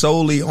focus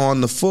solely on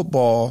the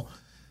football.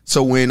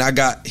 So when I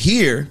got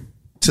here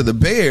to the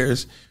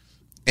Bears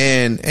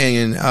and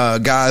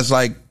guys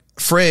like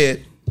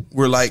Fred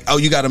were like, oh,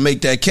 you got to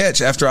make that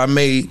catch. After I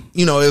made,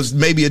 it was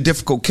maybe a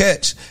difficult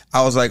catch.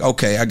 I was like,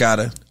 okay, I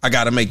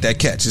gotta make that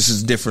catch. This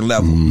is a different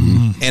level.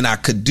 And I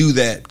could do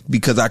that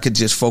because I could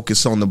just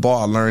focus on the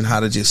ball. I learned how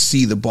to just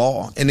see the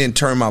ball and then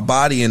turn my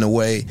body in a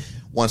way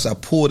once I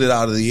pulled it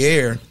out of the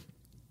air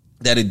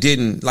that it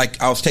didn't,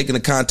 like I was taking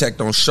a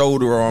contact on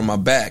shoulder or on my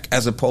back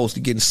as opposed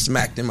to getting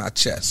smacked in my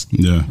chest.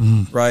 Yeah.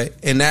 Right.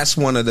 And that's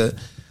one of the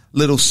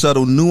little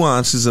subtle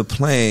nuances of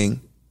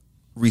playing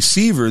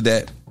receiver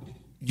that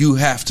you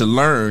have to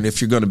learn if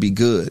you're going to be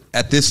good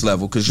at this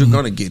level, because you're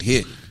going to get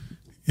hit.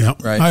 Yeah,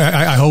 right.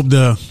 I hope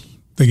the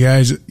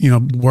guys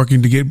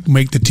working to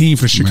make the team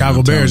for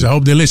Chicago Bears, I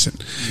hope they listen,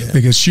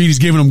 because she's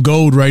giving them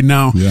gold right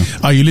now.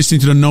 Yeah. You're listening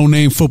to the No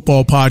Name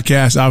Football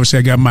Podcast. Obviously,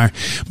 I got my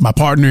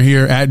partner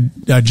here at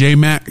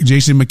JMac,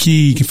 Jason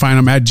McKie. You can find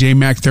him at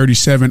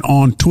JMac37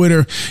 on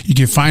Twitter. You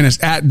can find us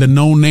at the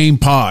No Name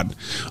Pod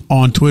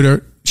on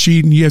Twitter.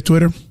 Sheed, you have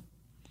Twitter?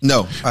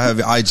 No, I have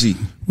IG.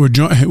 We're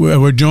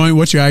joined.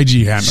 What's your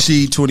IG handle?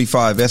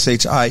 Sheed25,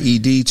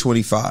 SHIED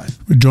 25.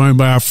 We're joined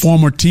by our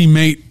former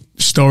teammate.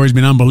 Story's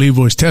been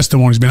unbelievable. His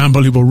testimony's been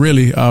unbelievable,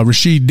 really.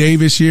 Rashied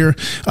Davis here.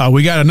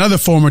 We got another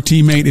former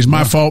teammate. It's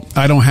my fault.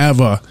 I don't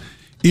have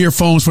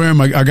earphones for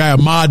him. A guy,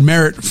 Ahmad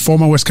Merritt,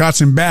 former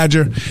Wisconsin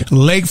Badger,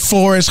 Lake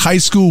Forest High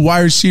School wide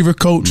receiver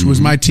coach,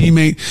 was my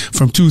teammate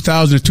from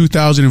 2000 to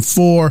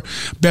 2004.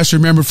 Best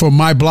remembered for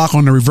my block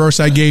on the reverse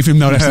I gave him.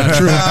 No, that's not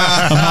true.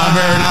 Ahmad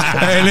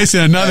Merritt. Hey,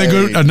 listen, another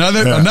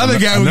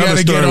guy we got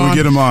to get on. We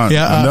get him on.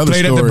 Yeah,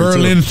 played at the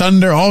Berlin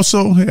Thunder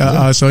also.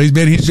 So he's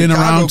been Chicago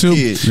around too.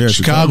 Yeah,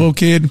 Chicago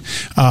kid.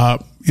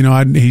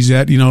 He's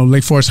at,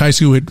 Lake Forest High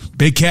School with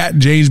Big Cat,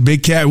 James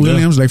Big Cat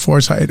Williams, Lake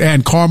Forest High,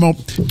 and Carmel,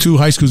 two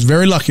high schools.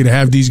 Very lucky to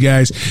have these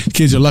guys.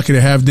 Kids are lucky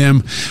to have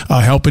them,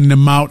 helping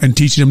them out and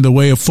teaching them the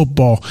way of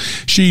football.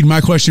 Sheed,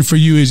 my question for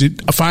you is,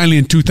 it finally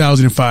in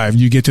 2005,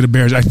 you get to the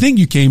Bears. I think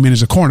you came in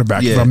as a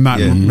cornerback, if I'm not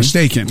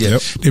mistaken.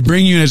 Yep. They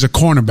bring you in as a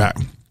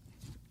cornerback.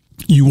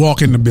 You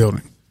walk in the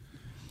building.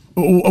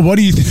 What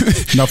do you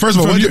think? Now, first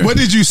of all, what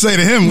did you say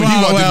to him when he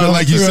walked in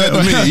like you said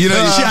to me?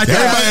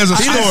 Everybody has a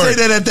story. He didn't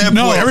say that at that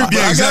point. Exactly.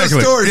 I got a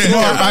story.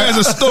 Everybody has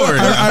a story.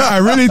 I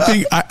really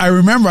think, I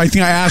remember, I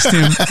think I asked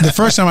him, the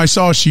first time I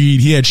saw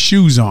Sheed, he had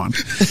shoes on,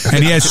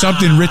 and he had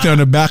something written on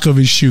the back of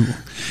his shoe.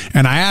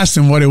 And I asked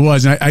him what it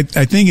was. And I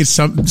think it's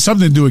something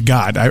to do with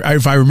God,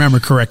 if I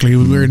remember correctly.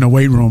 We were in the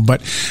weight room.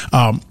 But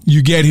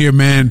you get here,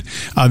 man,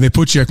 they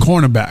put you at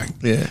cornerback.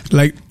 Yeah.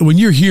 Like, when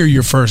you're here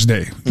your first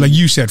day, like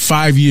you said,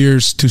 5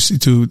 years to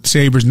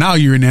Sabres. Now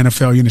you're in the NFL.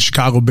 You're in the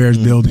Chicago Bears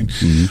building.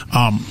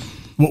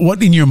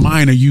 What in your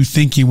mind are you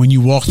thinking when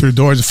you walk through the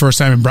doors the first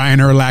time and Brian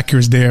Urlacher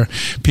is there,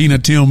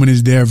 Peanut Tillman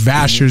is there,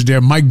 Vasher's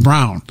there, Mike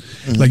Brown?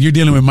 Like, you're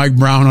dealing with Mike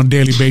Brown on a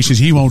daily basis.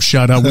 He won't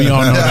shut up. We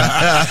all know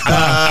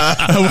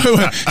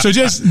that. So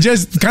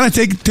just kind of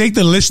take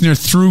the listener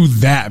through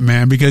that,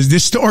 man, because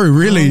this story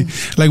really,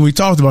 like we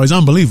talked about, is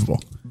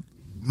unbelievable.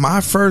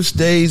 My first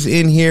days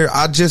in here,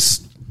 I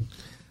was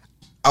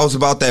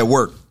about that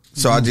work.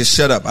 So I just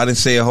shut up. I didn't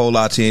say a whole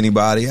lot to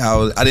anybody.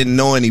 I didn't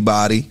know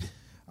anybody.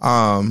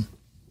 One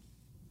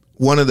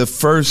of the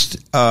first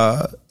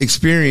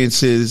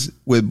experiences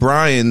with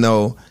Brian,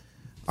 though,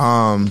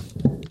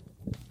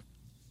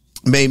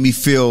 made me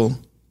feel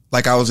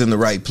like I was in the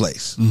right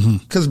place.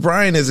 Because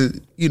Brian is a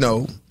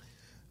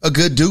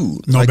good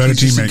dude. No, like, better he's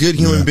just teammate. A good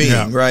human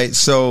being, right?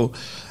 So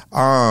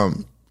I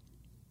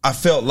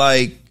felt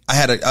like I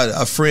had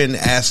a friend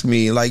ask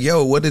me, like,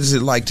 yo, what is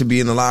it like to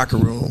be in the locker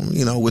room,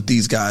 with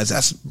these guys?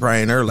 That's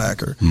Brian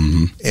Urlacher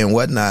and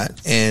whatnot.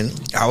 And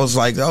I was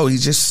like, oh,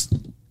 he's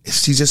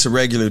just a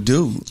regular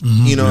dude.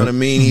 You know what I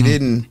mean? He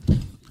didn't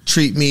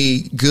treat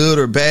me good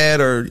or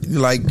bad, or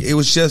like, it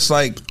was just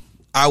like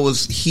I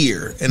was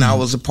here and I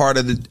was a part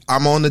of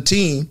I'm on the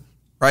team,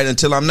 right?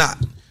 Until I'm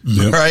not,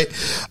 right?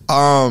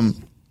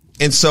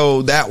 And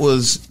so that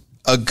was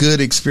a good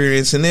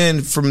experience. And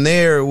then from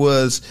there it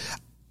was,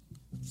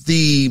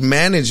 the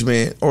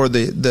management or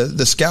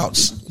the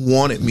scouts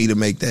wanted me to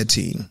make that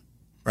team,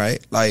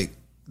 right? Like,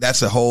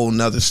 that's a whole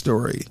nother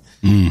story.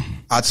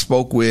 I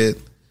spoke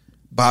with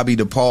Bobby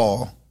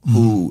DePaul,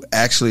 who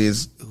actually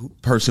is the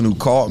person who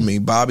called me.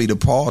 Bobby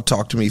DePaul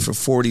talked to me for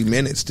 40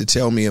 minutes to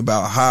tell me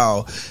about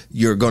how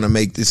you're going to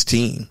make this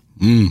team,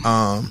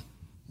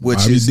 which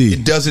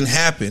it doesn't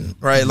happen,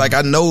 right? Like,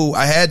 I know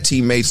I had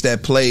teammates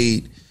that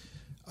played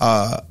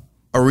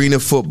arena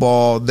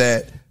football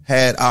that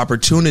had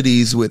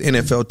opportunities with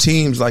NFL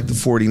teams like the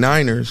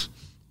 49ers,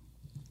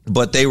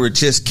 but they were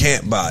just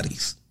camp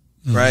bodies,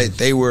 right?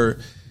 They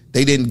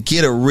didn't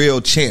get a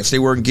real chance. They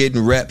weren't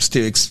getting reps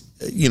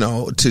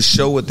to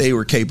show what they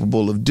were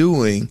capable of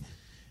doing.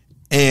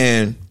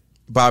 And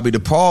Bobby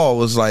DePaul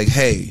was like,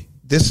 hey,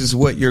 this is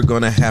what you're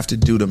going to have to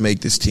do to make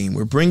this team.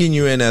 We're bringing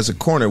you in as a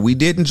corner. We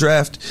didn't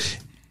draft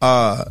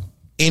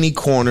any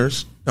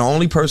corners. The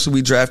only person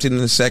we drafted in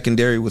the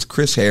secondary was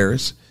Chris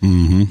Harris.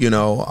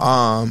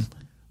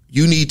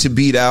 You need to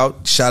beat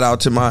out, shout out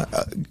to my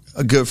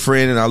a good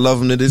friend, and I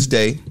love him to this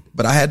day,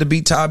 but I had to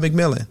beat Todd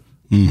McMillan.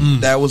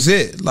 That was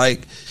it.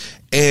 Like,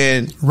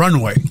 and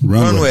Runway.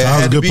 I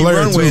had to beat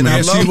Runway, and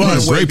I love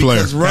Runway. Great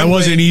player. That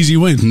wasn't an easy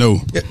win. No.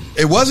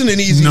 It wasn't an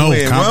easy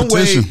win.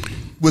 Runway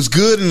was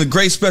good and a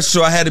great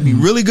special, so I had to be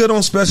really good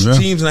on special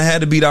teams, and I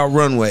had to beat out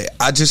Runway.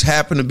 I just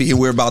happened to be, and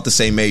we're about the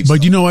same age.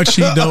 But you know what,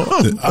 Sheed, though?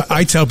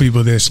 I tell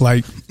people this,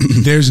 like,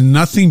 there's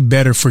nothing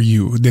better for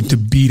you than to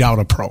beat out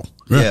a pro.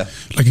 Yeah.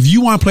 Like, if you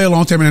want to play a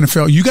long time in the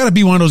NFL, you got to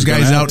be one of those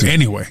guys out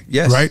anyway.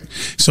 Yes. Right?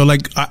 So,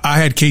 like, I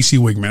had Casey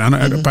Wigman. I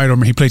probably don't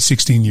remember. He played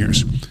 16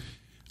 years.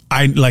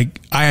 I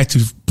had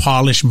to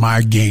polish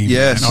my game.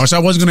 Yes. Or else I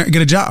wasn't going to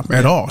get a job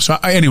at all. So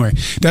anyway,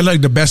 that's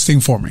like the best thing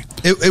for me.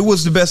 It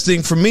was the best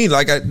thing for me.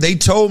 Like, they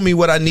told me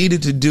what I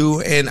needed to do,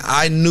 and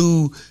I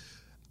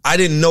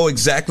didn't know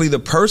exactly the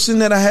person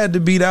that I had to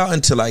beat out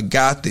until I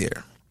got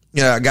there.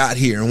 I got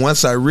here. And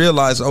once I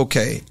realized,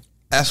 okay,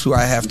 that's who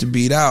I have to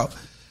beat out,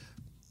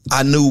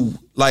 I knew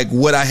like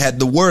what I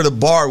had, where the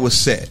bar was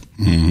set,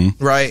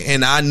 right?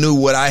 And I knew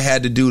what I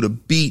had to do to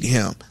beat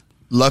him.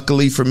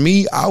 Luckily for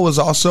me, I was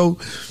also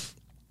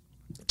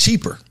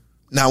cheaper.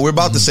 Now, we're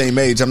about the same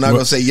age. I'm not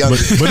going to say younger.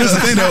 But this is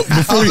the thing, though.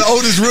 I was the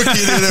oldest rookie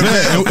in the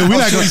NFL.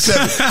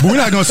 We're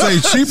not going to say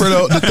cheaper,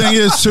 though. The thing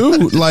is,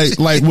 too, like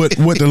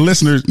what the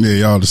listeners,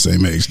 y'all the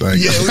same age. Like,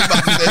 yeah, we're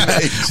about the same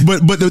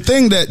age. But the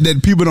thing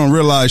that people don't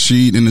realize,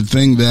 Sheed, and the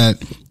thing that,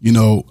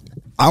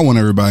 I want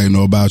everybody to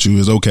know about you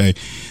is, okay,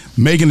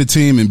 making the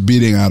team and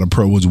beating out a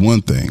pro was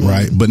one thing,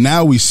 right? But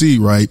now we see,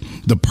 right,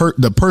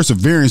 the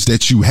perseverance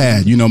that you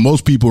had.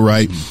 Most people,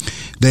 right,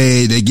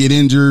 they get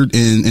injured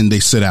and they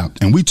sit out.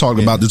 And we talked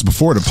about this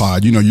before the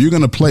pod. You're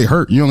going to play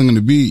hurt. You ain't going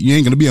to be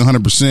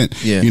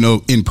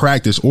 100%, in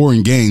practice or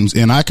in games.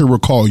 And I can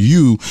recall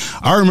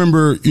I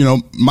remember,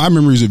 my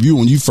memories of you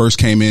when you first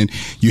came in,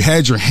 you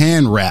had your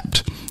hand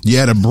wrapped. You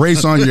had a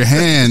brace on your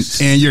hand,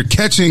 and you're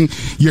catching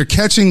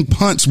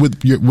punts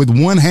with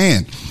one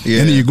hand,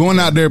 and then you're going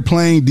out there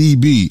playing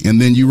DB, and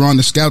then you're on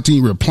the scout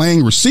team, you're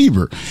playing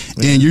receiver,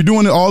 and you're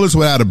doing all this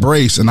without a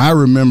brace. And I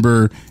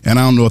remember, and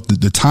I don't know if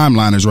the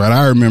timeline is right,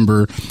 I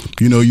remember,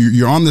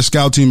 you're on the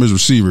scout team as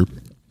receiver,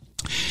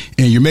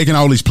 and you're making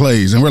all these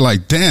plays, and we're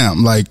like,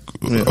 damn, like,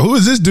 who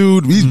is this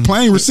dude? He's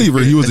playing receiver.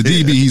 He was a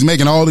DB. He's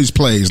making all these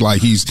plays.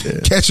 Like, he's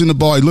catching the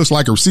ball. He looks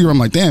like a receiver. I'm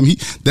like, damn,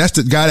 that's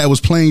the guy that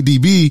was playing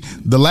DB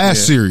the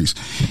last series.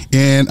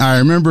 And I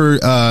remember,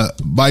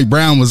 Mike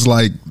Brown was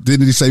like,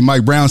 didn't he say,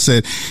 Mike Brown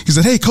said, he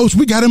said, hey, coach,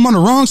 we got him on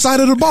the wrong side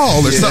of the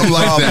ball or something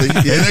like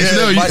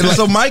that.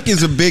 So Mike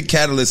is a big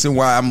catalyst in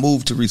why I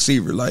moved to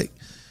receiver. Like,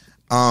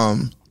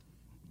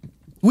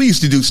 we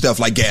used to do stuff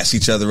like gas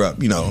each other up,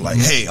 like,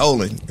 hey,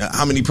 Olin,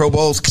 how many Pro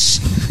Bowls?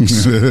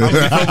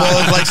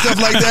 footballs, like stuff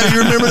like that.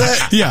 You remember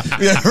that? Yeah.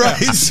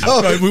 Right.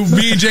 So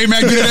me and J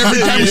Mac do that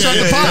every time we start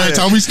the pod. Every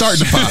time we start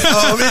the pod.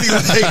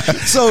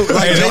 Anyway, so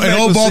like an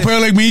old ball player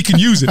like me can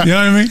use it. You know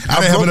what I mean?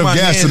 I didn't have enough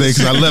gas today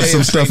because I left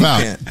some stuff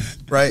out.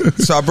 Right.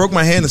 So I broke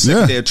my hand the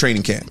second day of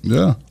training camp.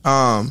 Yeah.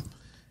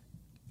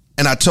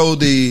 And I told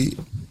the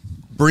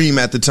Bream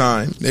at the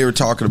time, they were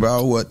talking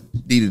about what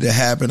needed to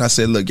happen. I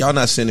said, look, y'all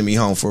not sending me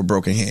home for a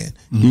broken hand.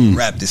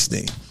 Wrap this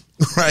thing.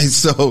 Right.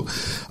 So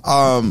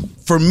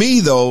for me,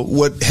 though,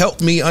 what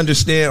helped me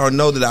understand or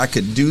know that I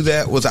could do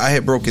that was I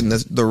had broken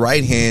the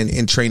right hand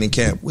in training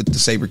camp with the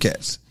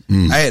SaberCats.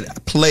 I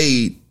had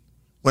played,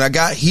 when I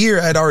got here,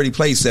 I had already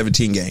played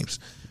 17 games.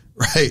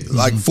 Right.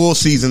 Like full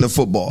season of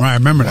football. Right. I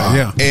remember that.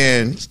 Yeah.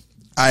 And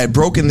I had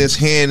broken this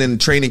hand in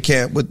training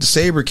camp with the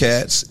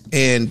SaberCats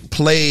and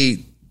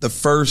played the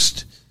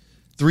first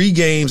 3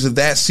 games of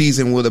that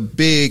season with a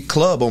big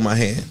club on my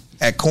hand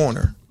at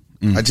corner.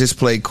 I just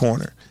played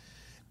corner.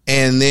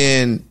 And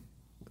then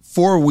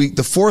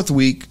the 4th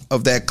week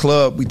of that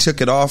club, we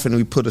took it off and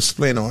we put a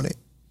splint on it.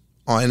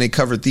 And it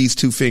covered these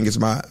 2 fingers,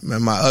 my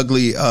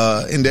ugly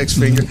index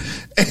finger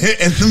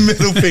and the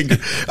middle finger.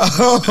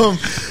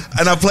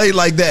 And I played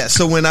like that.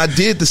 So when I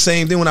did the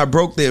same thing, when I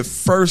broke the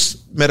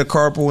first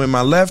metacarpal in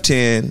my left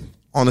hand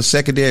on the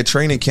second day of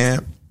training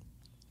camp,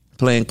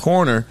 playing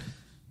corner,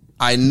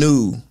 I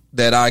knew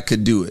that I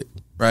could do it,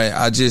 right?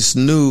 I just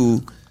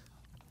knew,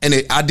 and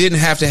I didn't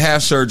have to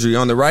have surgery.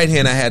 On the right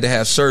hand, I had to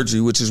have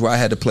surgery, which is why I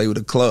had to play with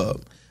a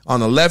club. On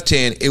the left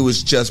hand, it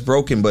was just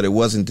broken, but it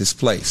wasn't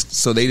displaced.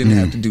 So they didn't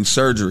have to do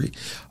surgery.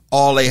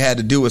 All they had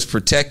to do was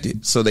protect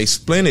it. So they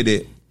splinted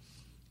it,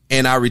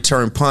 and I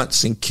returned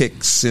punts and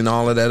kicks and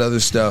all of that other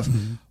stuff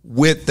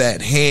with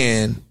that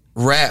hand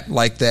wrapped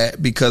like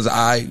that because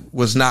I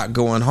was not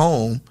going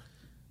home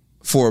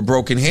for a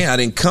broken hand. I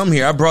didn't come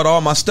here. I brought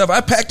all my stuff. I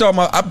packed all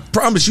I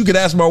promise you could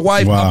ask my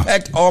wife. Wow. I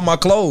packed all my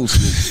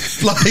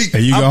clothes. Like,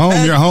 hey, you go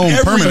home, you're home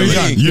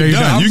permanently. You're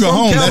done. You go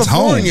home, that's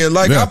home.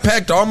 Like I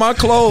packed all my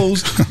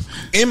clothes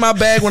in my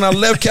bag when I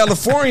left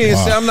California and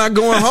said I'm not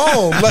going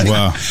home. Like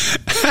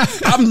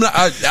I'm not.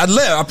 I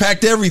left. I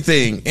packed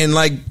everything and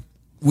like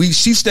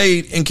she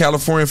stayed in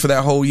California for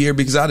that whole year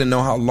because I didn't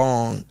know how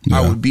long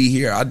I would be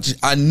here.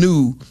 I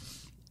knew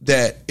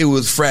that it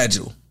was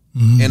fragile.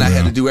 And I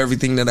had to do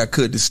everything that I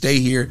could to stay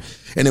here.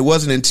 And it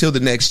wasn't until the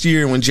next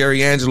year when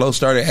Jerry Angelo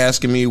started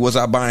asking me, was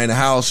I buying a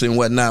house and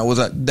whatnot,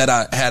 that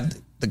I had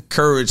the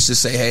courage to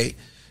say, hey,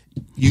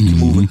 you can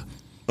move.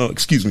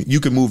 You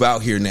can move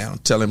out here now.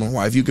 Telling my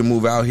wife, you can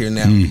move out here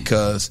now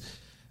because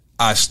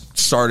I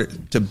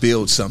started to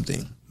build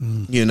something,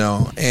 you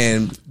know.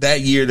 And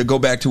that year, to go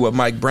back to what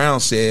Mike Brown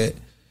said,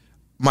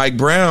 Mike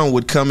Brown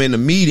would come into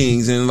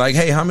meetings and like,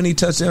 hey, how many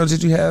touchdowns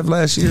did you have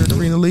last year in the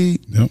Arena League?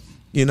 Yep.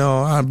 You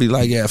know, I'd be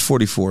like, yeah,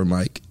 44,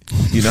 Mike.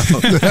 You know,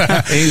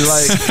 and he's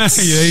like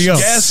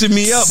gassing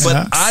me up.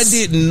 But I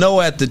didn't know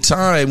at the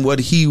time what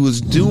he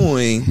was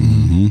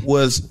doing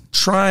was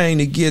trying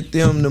to get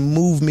them to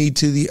move me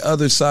to the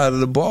other side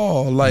of the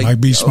ball. Like,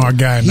 Mike B, smart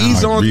guy.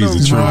 He's on the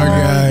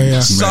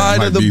wrong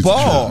side of the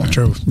ball.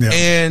 True. Yeah.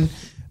 And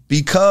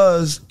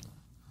because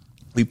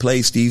we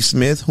played Steve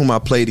Smith, whom I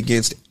played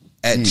against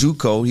at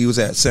JUCO, he was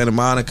at Santa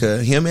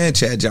Monica. Him and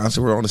Chad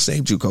Johnson were on the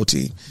same JUCO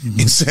team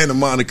in Santa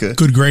Monica.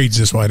 Good grades,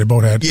 that's why they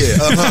both had. Yeah,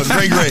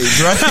 great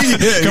grades, right?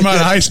 Come out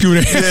of high school,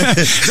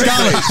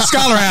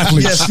 scholar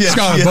athletes. Yes,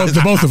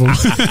 both of them,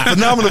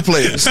 phenomenal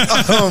players. But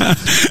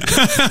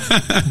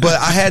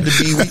I had to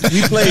be.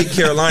 We played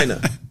Carolina,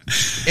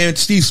 and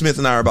Steve Smith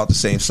and I are about the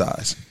same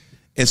size,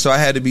 and so I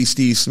had to be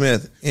Steve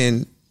Smith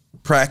in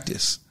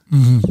practice.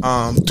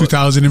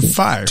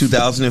 2005.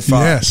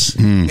 Yes.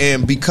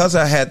 And because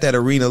I had that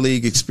Arena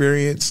League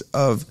experience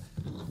of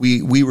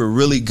we were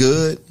really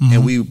good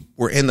and we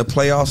were in the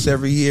playoffs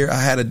every year, I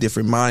had a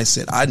different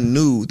mindset. I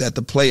knew that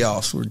the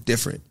playoffs were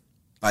different.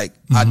 Like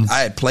I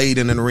had played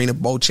in an Arena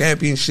Bowl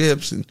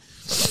championships and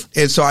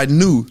so I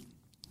knew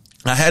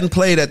I hadn't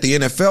played at the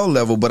NFL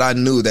level, but I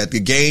knew that the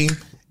game,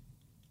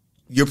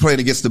 you're playing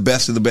against the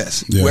best of the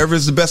best. Yeah. Whoever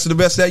is the best of the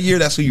best that year,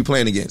 that's who you're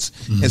playing against.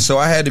 And so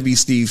I had to be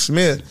Steve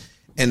Smith.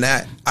 And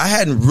that I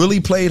hadn't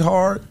really played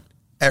hard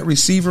at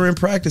receiver in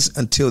practice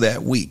until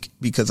that week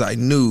because I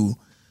knew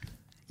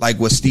like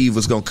what Steve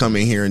was going to come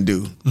in here and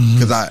do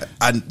because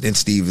and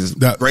Steve is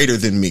greater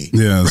than me.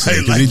 Yeah,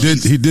 right? Like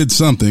he did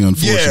something,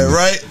 unfortunately. Yeah,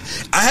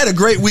 right. I had a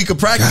great week of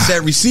practice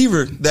at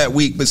receiver that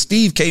week, but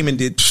Steve came and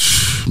did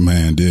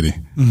did he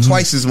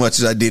twice as much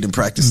as I did in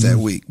practice that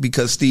week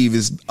because Steve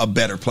is a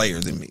better player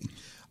than me.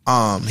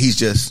 He's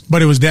just.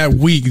 But it was that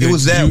week.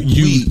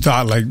 You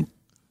thought like.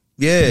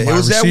 Yeah, it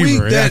was that week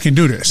that I can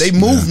do this. They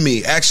moved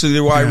me actually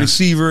to wide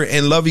receiver,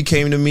 and Lovey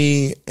came to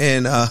me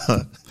and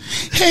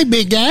hey,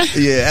 big guy.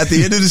 Yeah, at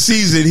the end of the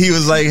season, he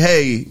was like,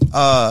 "Hey,"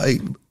 he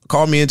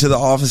called me into the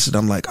office, and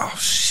I'm like, "Oh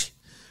shit,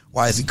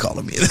 why is he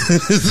calling me in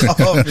his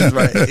office?"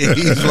 Right? And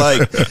he's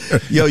like,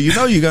 "Yo, you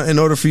know, in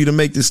order for you to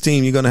make this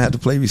team, you're gonna have to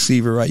play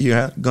receiver, right?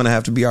 You're gonna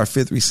have to be our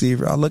 5th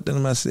receiver." I looked at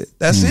him, I said,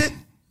 "That's it."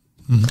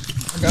 I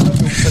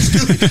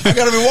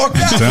got up and walked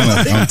out.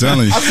 I'm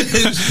telling you. I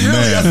said,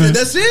 really? I said,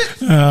 that's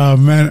it?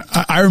 Man,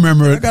 I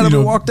remember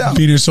walked out.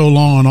 being so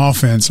long on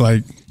offense,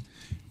 like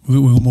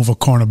we'll move a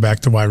cornerback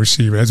to wide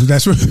receiver.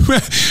 That's what,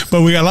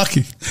 but we got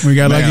lucky. We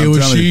got lucky. It was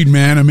Rashied,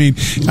 man. I mean,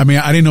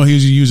 I didn't know he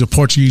was going to use a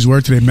Portuguese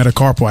word today,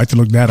 metacarpal. I had to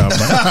look that up. But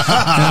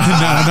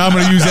now I'm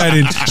going to use that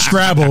in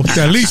Scrabble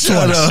at least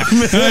twice.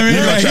 He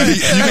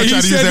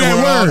said that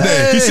word.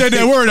 He said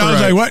that word. I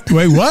was like, what?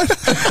 Wait, what?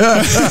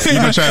 You're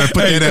going to try to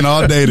put that in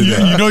all day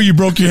today. You know you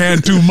broke your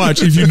hand too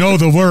much if you know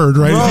the word,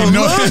 right? Bro, you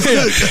know,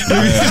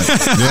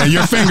 yeah,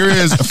 your finger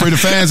is, for the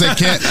fans that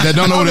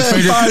don't know what a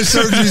finger is.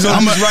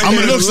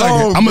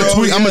 I'm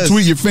gonna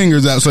tweet your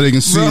fingers out so they can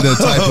see the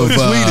type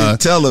of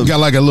tell them. Got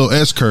like a little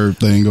S curve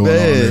thing going on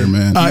there,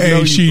 man.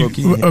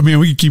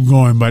 We can keep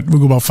going, but we'll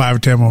go about 5 or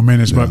 10 more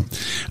minutes. Yeah.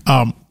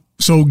 But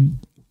so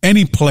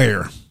any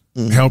player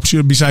helps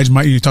you besides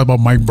Mike. You talk about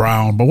Mike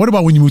Brown, but what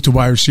about when you move to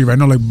wide receiver? I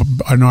know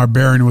Bernard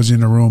Barron was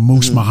in the room,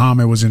 Moose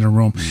Muhammad was in the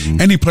room.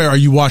 Any player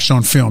you watched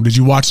on film? Did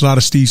you watch a lot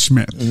of Steve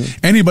Smith?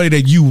 Anybody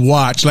that you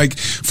watch? Like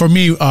for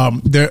me,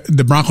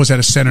 the Broncos had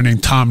a center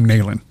named Tom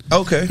Nalen.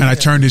 Okay, and I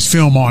turned his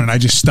film on and I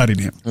just studied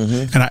him,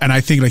 and I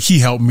think like he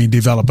helped me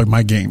develop like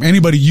my game.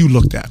 Anybody you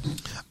looked at?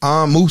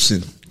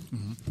 Moosin.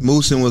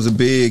 Moosin was a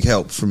big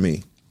help for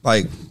me.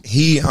 Like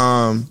he,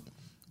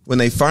 when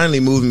they finally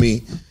moved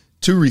me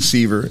to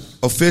receiver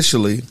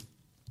officially,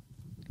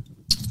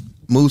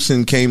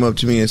 Moosin came up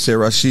to me and said,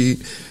 Rashied,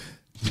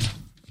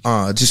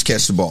 just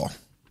catch the ball.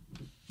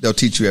 They'll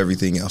teach you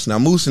everything else. Now,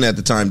 Moosin at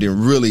the time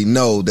didn't really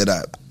know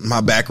that my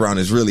background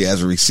is really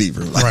as a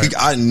receiver. Like right.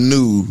 I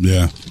knew,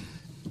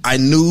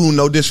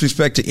 no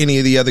disrespect to any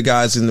of the other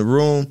guys in the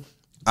room.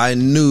 I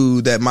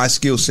knew that my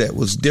skill set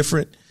was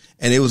different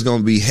and it was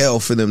going to be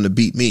hell for them to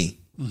beat me.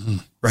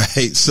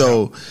 Right.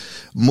 So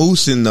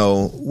Moosin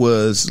though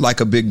was like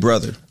a big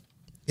brother,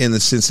 in the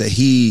sense that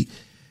he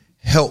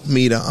helped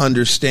me to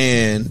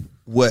understand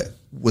what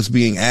was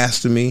being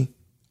asked of me.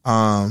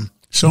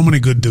 So many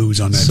good dudes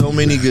on that. So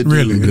many good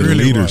dudes. Really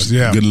leaders.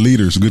 Yeah. Good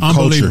leaders. Good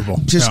culture.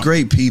 Just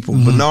great people.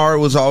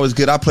 Bernard was always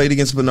good. I played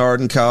against Bernard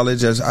in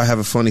college. I have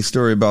a funny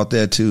story about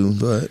that too.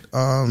 But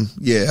I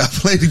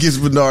played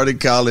against Bernard in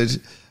college.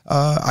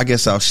 I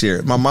guess I'll share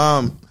it. My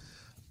mom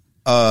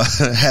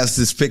has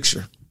this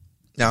picture.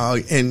 Now,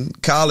 in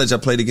college, I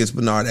played against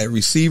Bernard at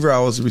receiver. I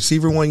was a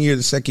receiver 1 year.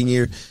 The second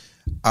year,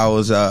 I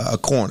was a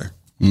corner.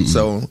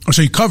 So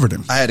you covered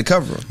him. I had to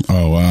cover him.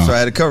 Oh, wow. So I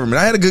had to cover him. And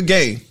I had a good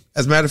game.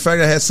 As a matter of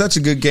fact, I had such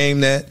a good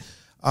game that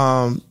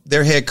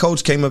their head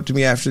coach came up to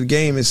me after the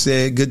game and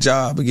said, good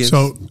job against.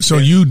 So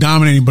you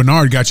dominating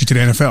Bernard got you to the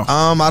NFL.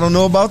 I don't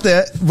know about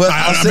that, but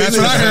that's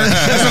what I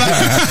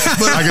heard.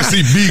 But I can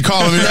see B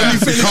calling me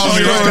right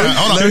now.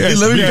 Hold on. Let me finish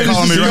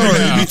the story.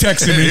 He be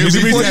texting me.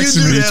 Before you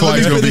do that, let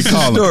me finish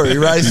the story,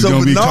 right? So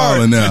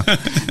Bernard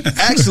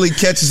actually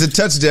catches a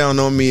touchdown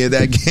on me in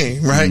that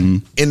game, right?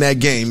 In that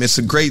game. It's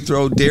a great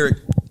throw.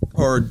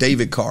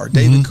 David Carr.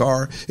 David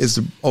Carr is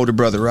the older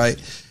brother,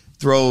 right?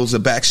 Throws a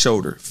back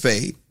shoulder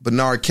fade.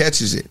 Bernard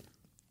catches it,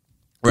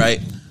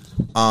 right?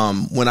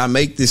 When I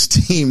make this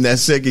team that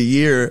second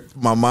year,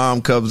 my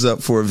mom comes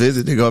up for a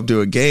visit to go up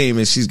to a game,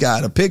 and she's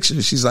got a picture.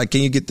 She's like,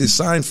 can you get this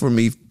signed for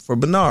me for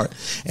Bernard?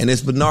 And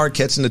it's Bernard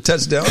catching the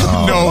touchdown.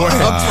 No way.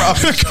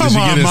 Come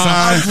on,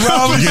 Mom.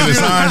 Did you get it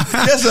signed?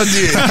 Yes, I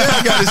did. Yeah,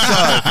 I got it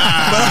signed.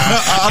 But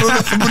I don't know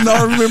if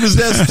Bernard remembers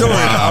that story.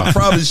 I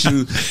promise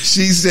you.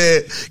 She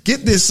said,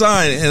 get this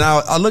signed. And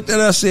I looked at her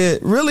and I said,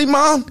 really,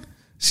 Mom?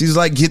 She's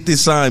like, get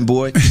this signed,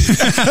 boy.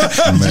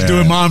 Just do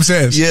what Mom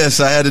says. Yes,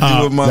 I had to do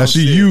what Mom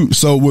said.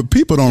 So what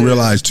people don't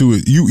realize too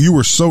is you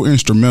were so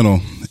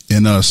instrumental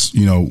in us,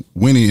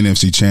 winning an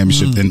NFC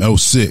championship in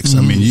 2006.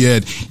 I mean,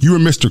 you were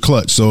Mr.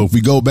 Clutch. So if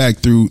we go back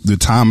through the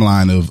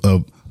timeline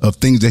of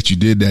things that you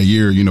did that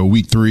year,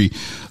 week three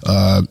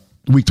of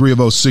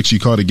 2006,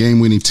 you caught a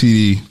game-winning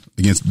TD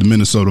against the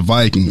Minnesota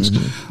Vikings.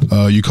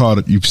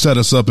 You set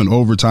us up in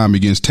overtime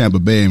against Tampa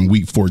Bay in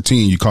week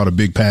 14. You caught a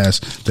big pass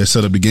that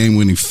set up the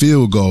game-winning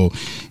field goal.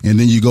 And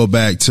then you go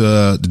back to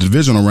the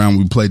divisional round.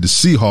 We played the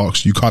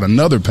Seahawks. You caught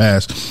another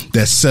pass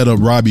that set up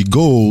Robbie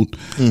Gould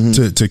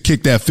to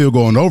kick that field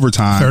goal in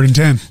overtime. 3rd and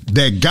 10.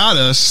 That got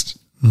us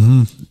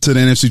to the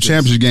NFC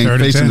Championship game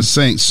facing the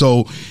Saints.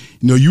 So,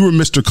 you were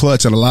Mr.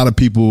 Clutch, and a lot of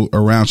people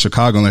around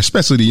Chicago, and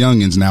especially the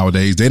youngins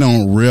nowadays, they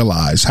don't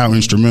realize how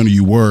instrumental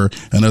you were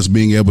in us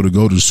being able to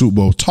go to the Super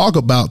Bowl. Talk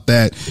about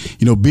that,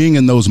 being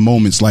in those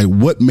moments. Like,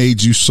 what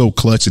made you so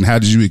clutch, and how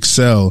did you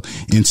excel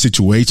in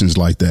situations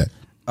like that?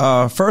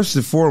 First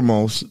and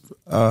foremost,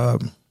 I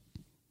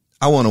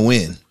want to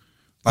win.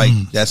 Like,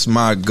 that's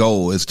my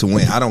goal, is to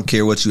win. I don't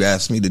care what you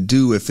ask me to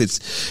do. If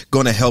it's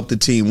going to help the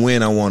team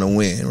win, I want to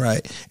win,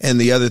 right? And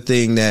the other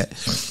thing that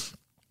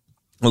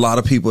a lot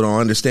of people don't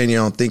understand, you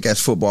don't think as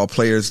football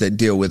players that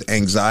deal with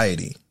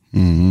anxiety.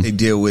 They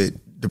deal with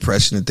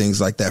depression and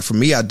things like that. For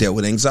me, I dealt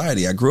with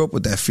anxiety. I grew up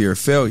with that fear of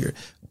failure.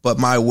 But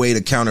my way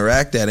to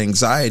counteract that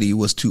anxiety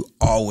was to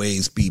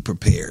always be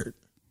prepared.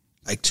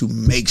 Like, to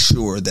make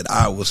sure that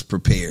I was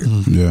prepared.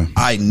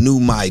 I knew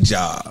my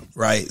job,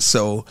 right?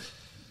 So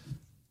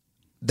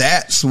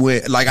that's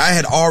when, like, I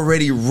had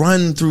already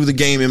run through the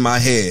game in my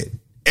head.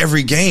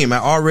 Every game, I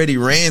already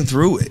ran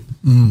through it.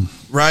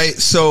 Right?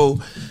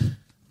 So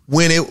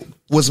when it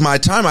was my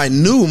time, I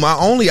knew my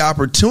only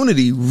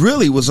opportunity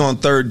really was on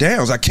third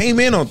downs. I came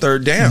in on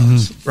third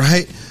downs,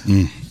 right?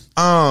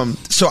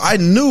 So I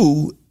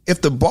knew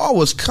if the ball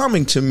was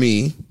coming to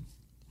me,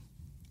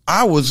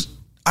 I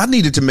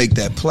needed to make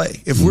that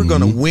play. If we're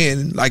going to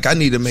win, like, I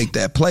need to make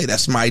that play.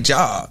 That's my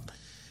job.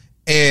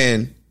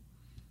 And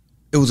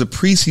it was a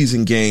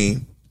preseason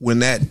game when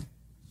that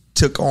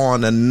took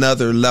on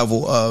another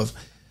level of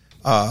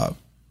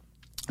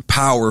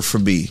power for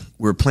me.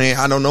 We were playing,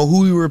 I don't know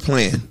who we were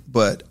playing,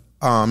 but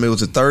it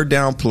was a third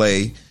down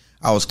play.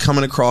 I was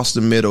coming across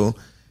the middle.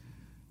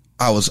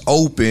 I was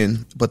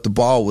open, but the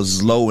ball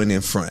was low and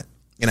in front.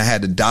 And I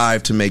had to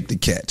dive to make the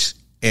catch.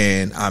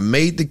 And I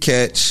made the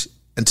catch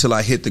until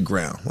I hit the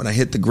ground. When I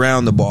hit the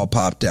ground, the ball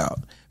popped out.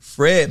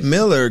 Fred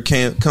Miller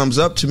comes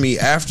up to me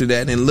after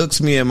that and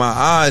looks me in my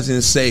eyes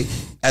and say,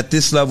 at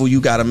this level,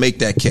 you got to make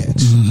that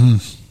catch.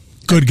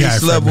 Good guy,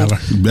 Fred Miller.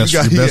 Best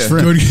friend. Yeah, best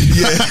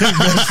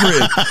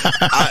friend.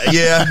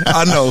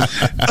 I know.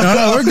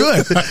 No, we're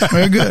good.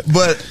 We're good.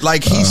 But,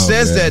 like, he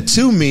says that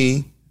to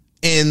me,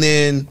 and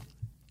then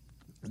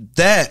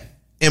that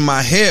in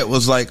my head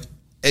was like,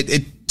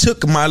 it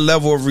took my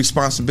level of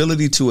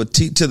responsibility to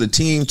the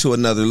team to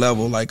another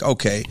level. Like,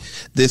 okay,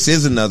 this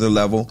is another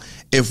level.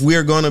 If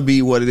we're going to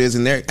be what it is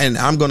in there, and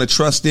I'm going to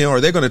trust them,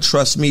 or they're going to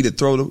trust me to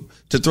throw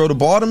the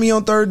ball to me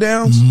on third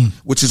downs,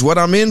 which is what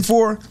I'm in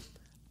for,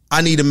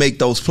 I need to make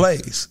those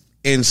plays.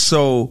 And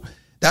so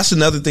that's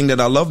another thing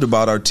that I loved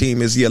about our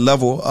team is the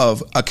level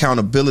of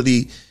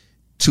accountability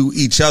to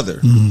each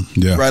other,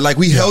 right? Like,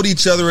 we held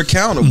each other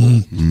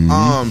accountable,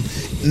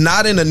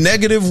 not in a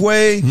negative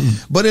way,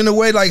 but in a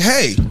way like,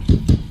 hey,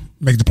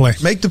 make the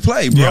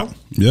play, bro.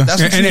 Yeah.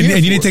 That's what and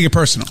you didn't take it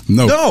personal.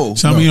 No.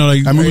 Some, you know,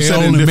 like, I mean, we said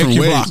it in different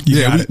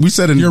ways. We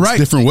said it in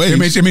different ways.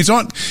 I mean,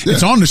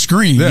 it's on the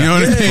screen. You know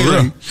what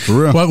I mean? For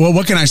real. Well,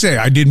 what can I say?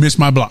 I did miss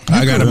my block.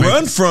 I got to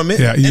run from it.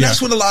 And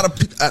that's what a lot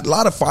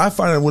of I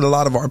find with a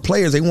lot of our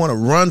players, they want to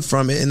run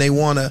from it, and they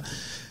want to,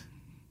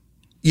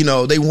 you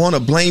know, they want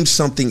to blame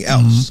something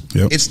else.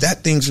 It's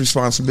that thing's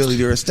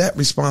responsibility, or it's that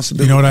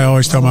responsibility. You know what I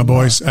always tell my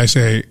boys? I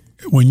say,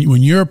 when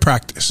you're at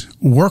practice,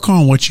 work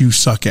on what you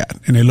suck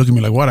at. And they look at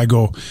me like, what? I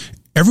go,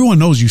 everyone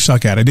knows you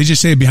suck at it. They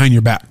just say it behind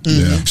your back.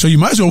 So you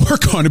might as well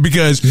work on it,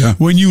 because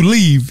when you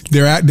leave,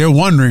 they're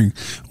wondering,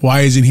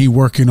 why isn't he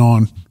working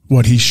on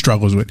what he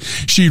struggles with?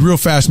 Sheed, real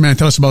fast, man,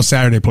 tell us about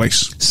Saturday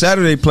Place.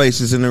 Saturday Place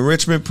is an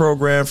enrichment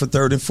program for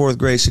 3rd and 4th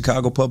grade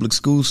Chicago public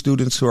school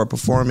students who are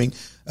performing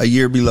a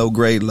year below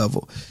grade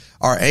level.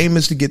 Our aim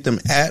is to get them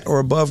at or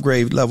above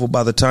grade level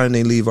by the time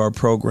they leave our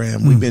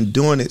program. We've been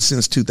doing it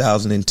since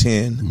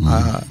 2010.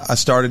 I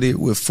started it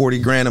with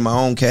 $40,000 in my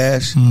own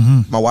cash.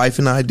 My wife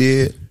and I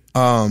did,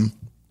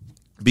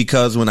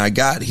 because when I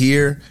got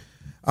here,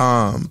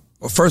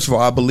 first of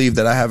all, I believe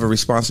that I have a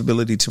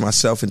responsibility to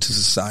myself and to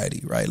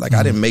society, right? Like,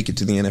 I didn't make it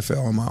to the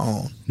NFL on my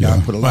own.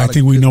 I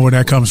think we know where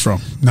that comes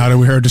from. Now that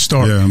we heard the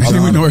story, I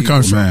think we know where it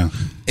comes from.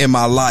 In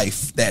my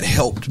life that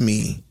helped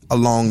me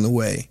along the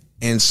way.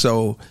 And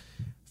so,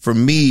 for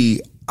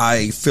me,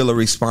 I feel a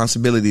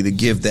responsibility to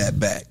give that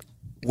back,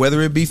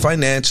 whether it be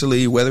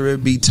financially, whether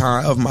it be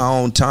time of my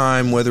own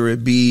time, whether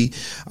it be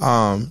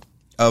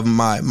of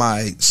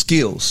my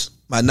skills,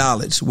 my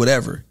knowledge,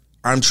 whatever.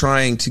 I'm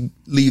trying to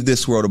leave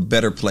this world a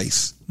better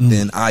place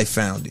than I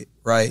found it,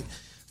 right?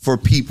 For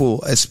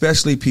people,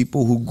 especially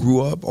people who grew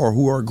up or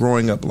who are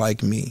growing up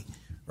like me,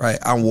 right?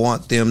 I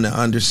want them to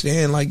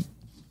understand, like,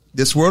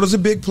 this world is a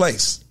big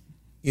place.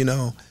 You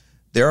know,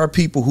 there are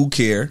people who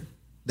care.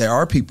 There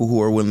are people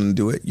who are willing to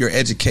do it. Your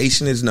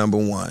education is number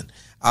one.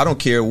 I don't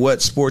care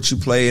what sports you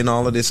play and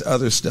all of this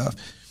other stuff.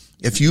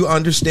 If you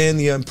understand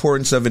the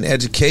importance of an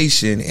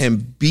education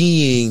and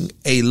being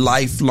a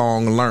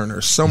lifelong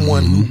learner,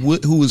 someone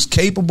who is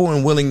capable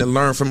and willing to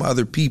learn from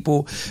other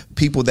people,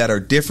 people that are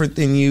different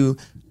than you,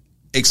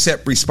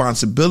 accept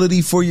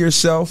responsibility for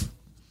yourself,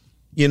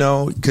 you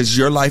know, because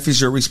your life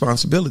is your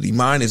responsibility.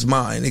 Mine is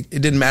mine. It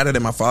didn't matter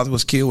that my father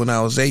was killed when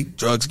I was 8,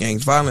 drugs,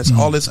 gangs, violence,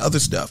 all this other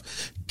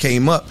stuff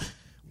came up.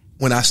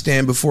 When I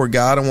stand before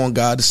God, I want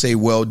God to say,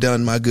 well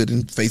done, my good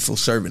and faithful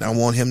servant. I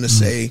want him to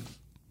say,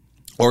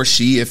 or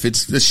she, if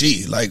it's the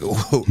she, like,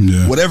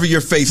 whatever your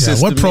faith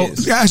system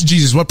is. Ask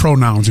Jesus, what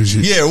pronouns is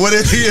he? Yeah, what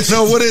is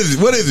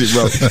it,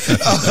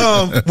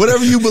 bro?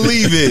 Whatever you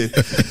believe in.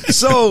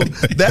 So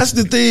that's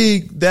the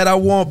thing that I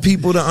want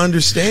people to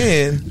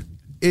understand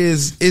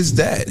is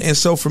that. And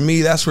so for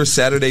me, that's where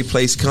Saturday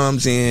Place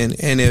comes in.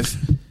 And if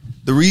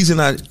the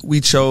reason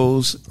we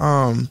chose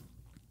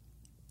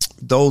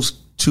those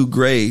 2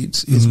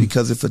 grades is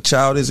because if a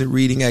child isn't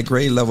reading at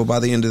grade level by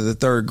the end of the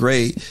 3rd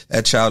grade,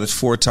 that child is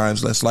 4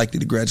 times less likely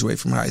to graduate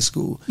from high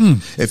school.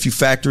 If you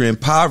factor in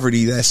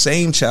poverty, that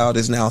same child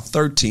is now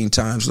 13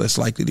 times less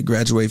likely to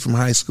graduate from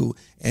high school.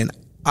 And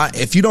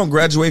if you don't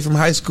graduate from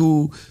high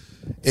school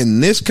in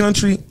this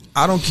country,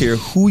 I don't care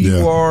who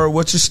you are,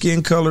 what your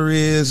skin color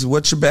is,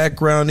 what your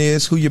background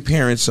is, who your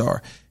parents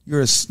are.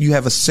 you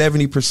have a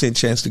 70%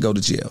 chance to go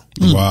to jail.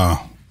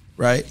 Wow.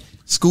 Right?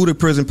 School to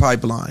prison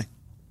pipeline.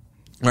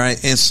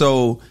 Right? And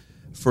so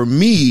for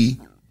me,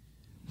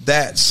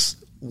 that's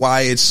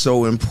why it's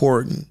so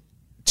important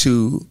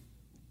to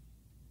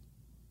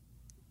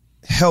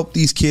help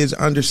these kids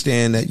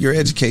understand that your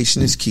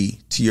education is key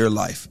to your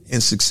life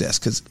and success,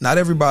 because not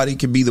everybody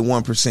can be the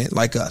 1%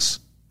 like us,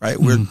 right?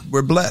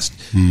 We're blessed.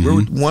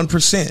 We're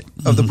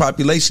 1% of the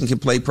population can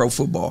play pro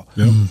football,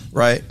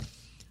 right?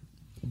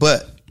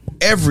 But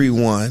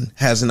everyone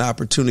has an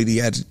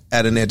opportunity at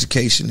an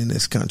education in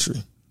this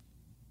country.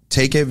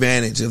 Take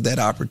advantage of that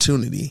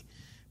opportunity,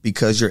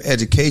 because your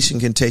education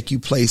can take you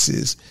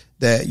places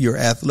that your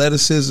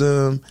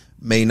athleticism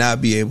may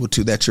not be able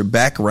to, that your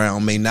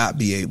background may not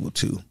be able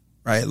to.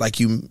 Right? Like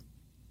you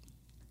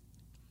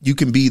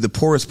can be the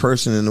poorest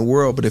person in the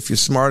world, but if you're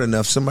smart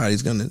enough,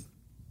 somebody's going to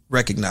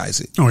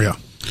recognize it. Oh yeah.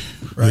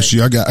 Right.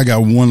 Rashied, I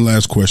got one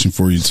last question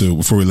for you too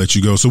before we let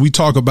you go. So we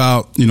talk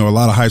about, a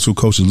lot of high school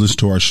coaches listen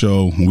to our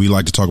show, and we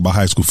like to talk about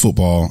high school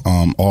football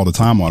all the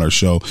time on our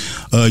show.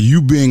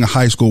 You being a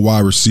high school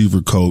wide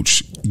receiver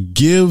coach,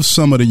 give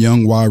some of the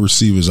young wide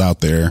receivers out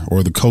there,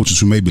 or the coaches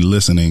who may be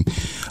listening,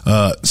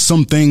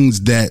 some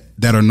things that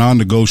are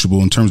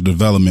non-negotiable in terms of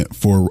development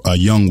for a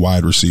young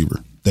wide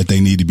receiver that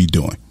they need to be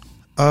doing.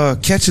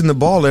 Catching the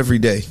ball every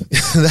day.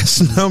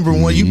 That's number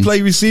one. You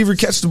play receiver,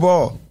 catch the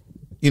ball,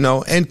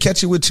 and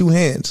catch it with two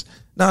hands.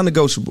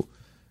 Non-negotiable.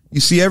 You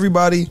see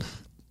everybody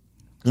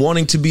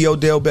wanting to be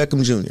Odell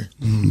Beckham Jr.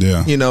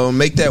 Yeah.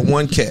 Make that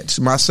one catch.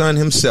 My son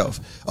himself,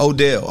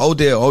 Odell.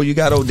 Oh, you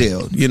got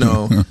Odell.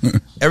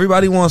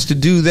 Everybody wants to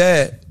do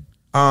that.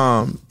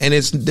 And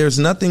there's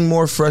nothing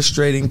more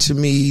frustrating to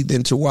me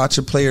than to watch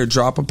a player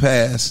drop a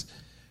pass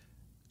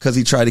because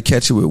he tried to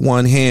catch it with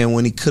one hand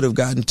when he could have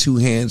gotten two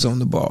hands on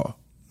the ball.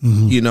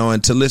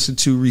 And to listen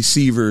to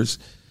receivers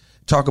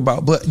talk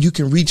about, but you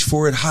can reach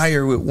for it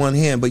higher with one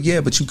hand. But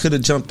you could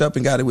have jumped up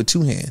and got it with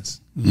two hands.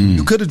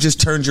 You could have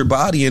just turned your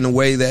body in a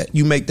way that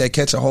you make that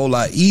catch a whole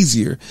lot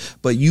easier.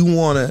 But you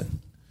want to,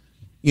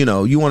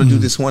 do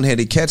this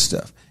one-handed catch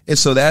stuff. And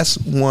so that's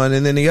one.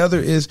 And then the other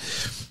is,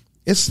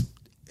 it's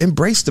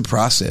embrace the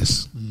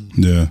process.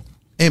 Yeah.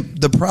 And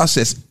the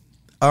process,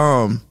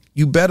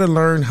 you better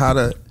learn how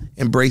to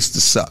embrace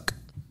the suck.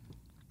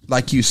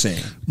 Like you're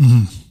saying.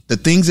 The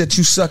things that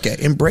you suck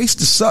at, embrace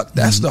the suck.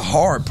 That's the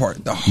hard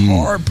part. The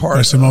hard part.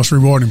 That's the most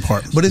rewarding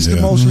part. But it's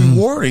the most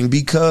rewarding,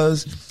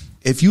 because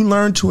if you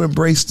learn to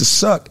embrace the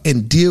suck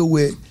and deal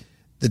with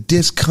the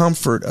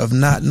discomfort of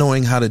not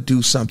knowing how to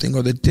do something,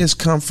 or the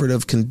discomfort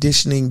of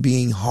conditioning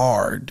being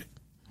hard,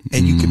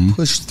 and you can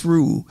push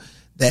through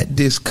that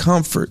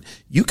discomfort,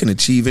 you can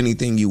achieve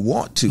anything you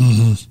want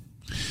to.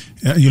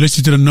 You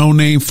listen to the No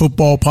Name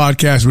Football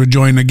Podcast. We're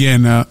joined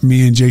again.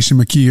 Me and Jason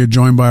McKie are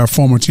joined by our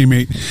former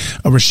teammate,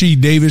 Rashied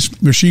Davis.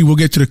 Rashied, we'll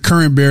get to the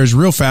current Bears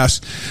real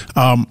fast.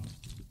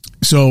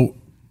 So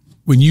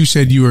when you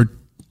said I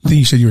think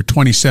you said you were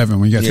 27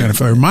 when you got to the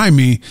NFL. Remind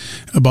me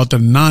about the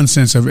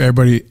nonsense of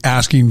everybody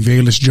asking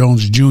Velus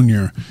Jones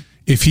Jr.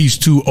 if he's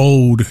too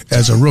old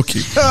as a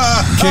rookie. Can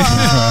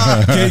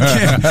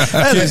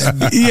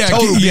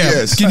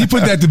you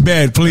put that to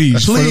bed,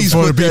 please? Please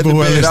for the people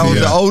who are listening. I was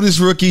the oldest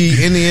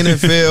rookie in the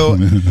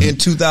NFL in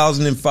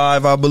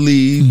 2005, I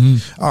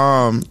believe.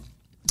 How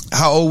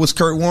old was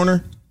Kurt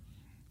Warner?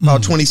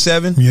 About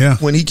 27. Yeah.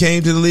 When he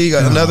came to the league,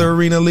 another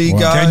Arena League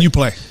guy. Can you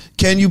play?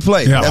 Can you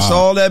play? Yeah. That's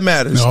all that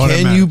matters.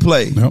 Can you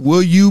play? Yep.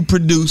 Will you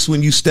produce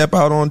when you step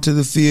out onto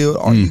the field?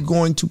 Are you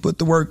going to put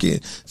the work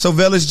in? So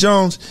Velus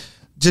Jones,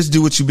 just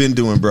do what you've been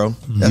doing, bro.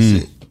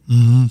 That's it.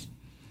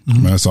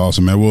 That's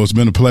awesome, man. Well, it's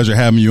been a pleasure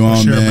having you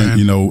on,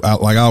 man.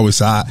 Like I always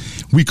say,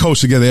 we coach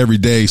together every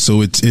day,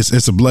 so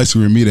it's a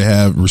blessing for me to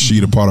have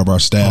Rashied a part of our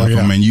staff.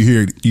 I mean, you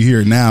hear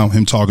it now,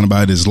 him talking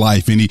about his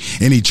life, and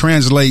he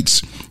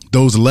translates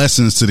those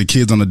lessons to the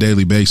kids on a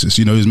daily basis.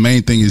 His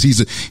main thing is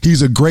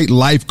he's a great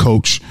life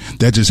coach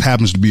that just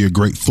happens to be a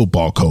great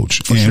football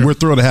coach. We're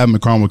thrilled to have him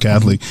at Cromwell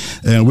Catholic,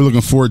 and we're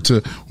looking forward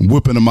to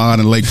whipping him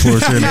out in Lake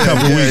Forest here in a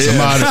couple of weeks. I'm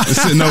out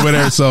sitting over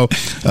there. So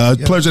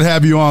pleasure to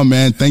have you on,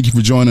 man. Thank you for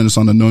joining us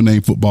on the No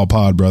Name Football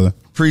Pod, brother.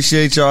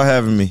 Appreciate y'all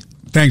having me.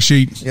 Thanks,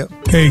 Sheet. Yep.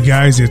 Hey,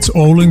 guys, it's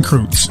Olin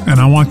Kreutz, and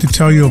I want to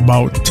tell you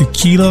about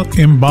Tequila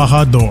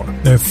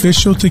Embajador, the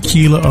official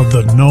tequila of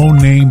the No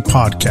Name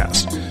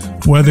Podcast.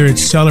 Whether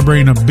it's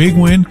celebrating a big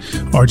win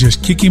or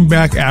just kicking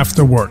back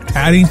after work,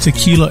 adding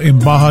Tequila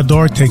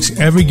Embajador takes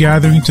every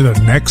gathering to the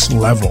next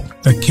level.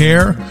 The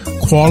care,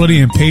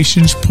 quality, and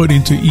patience put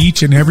into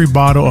each and every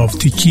bottle of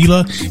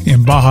Tequila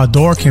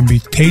Embajador can be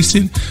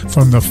tasted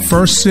from the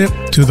first sip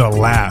to the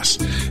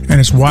last.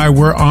 And it's why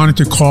we're honored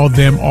to call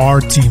them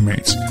our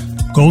teammates.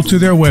 Go to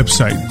their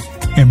website,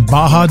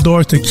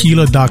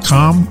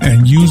 embajadortequila.com,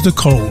 and use the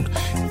code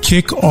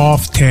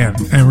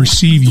KICKOFF10 and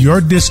receive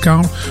your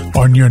discount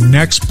on your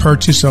next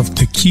purchase of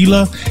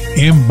Tequila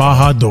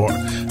Embajador,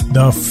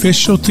 the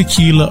official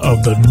tequila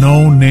of the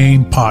No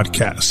Name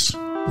Podcast.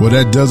 Well,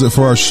 that does it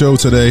for our show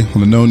today on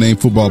the No Name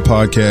Football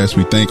Podcast.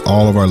 We thank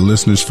all of our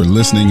listeners for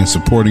listening and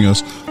supporting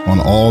us on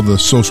all the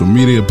social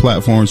media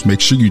platforms. Make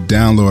sure you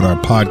download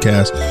our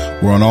podcast.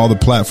 We're on all the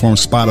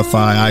platforms,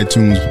 Spotify,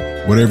 iTunes,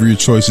 whatever your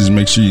choice is.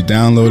 Make sure you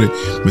download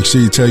it. Make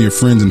sure you tell your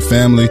friends and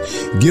family.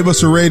 Give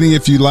us a rating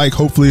if you like.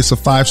 Hopefully it's a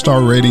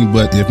 5-star rating,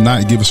 but if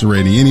not, give us a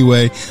rating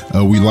anyway.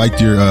 We like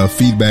your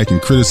feedback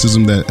and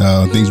criticism,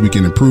 that things we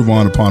can improve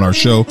on upon our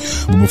show.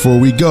 But before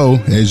we go,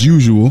 as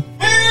usual,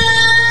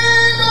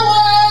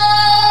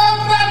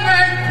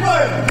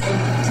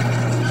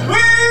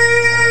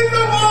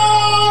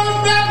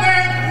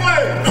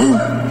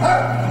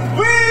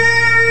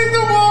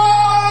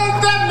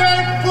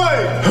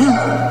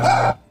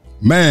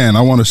 man,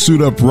 I want to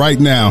suit up right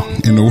now.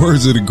 In the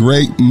words of the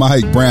great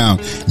Mike Brown,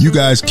 you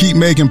guys keep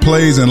making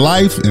plays in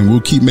life, and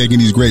we'll keep making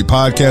these great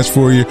podcasts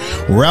for you.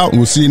 We're out, and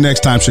we'll see you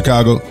next time,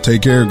 Chicago.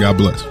 Take care. God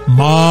bless.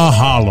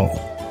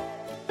 Mahalo.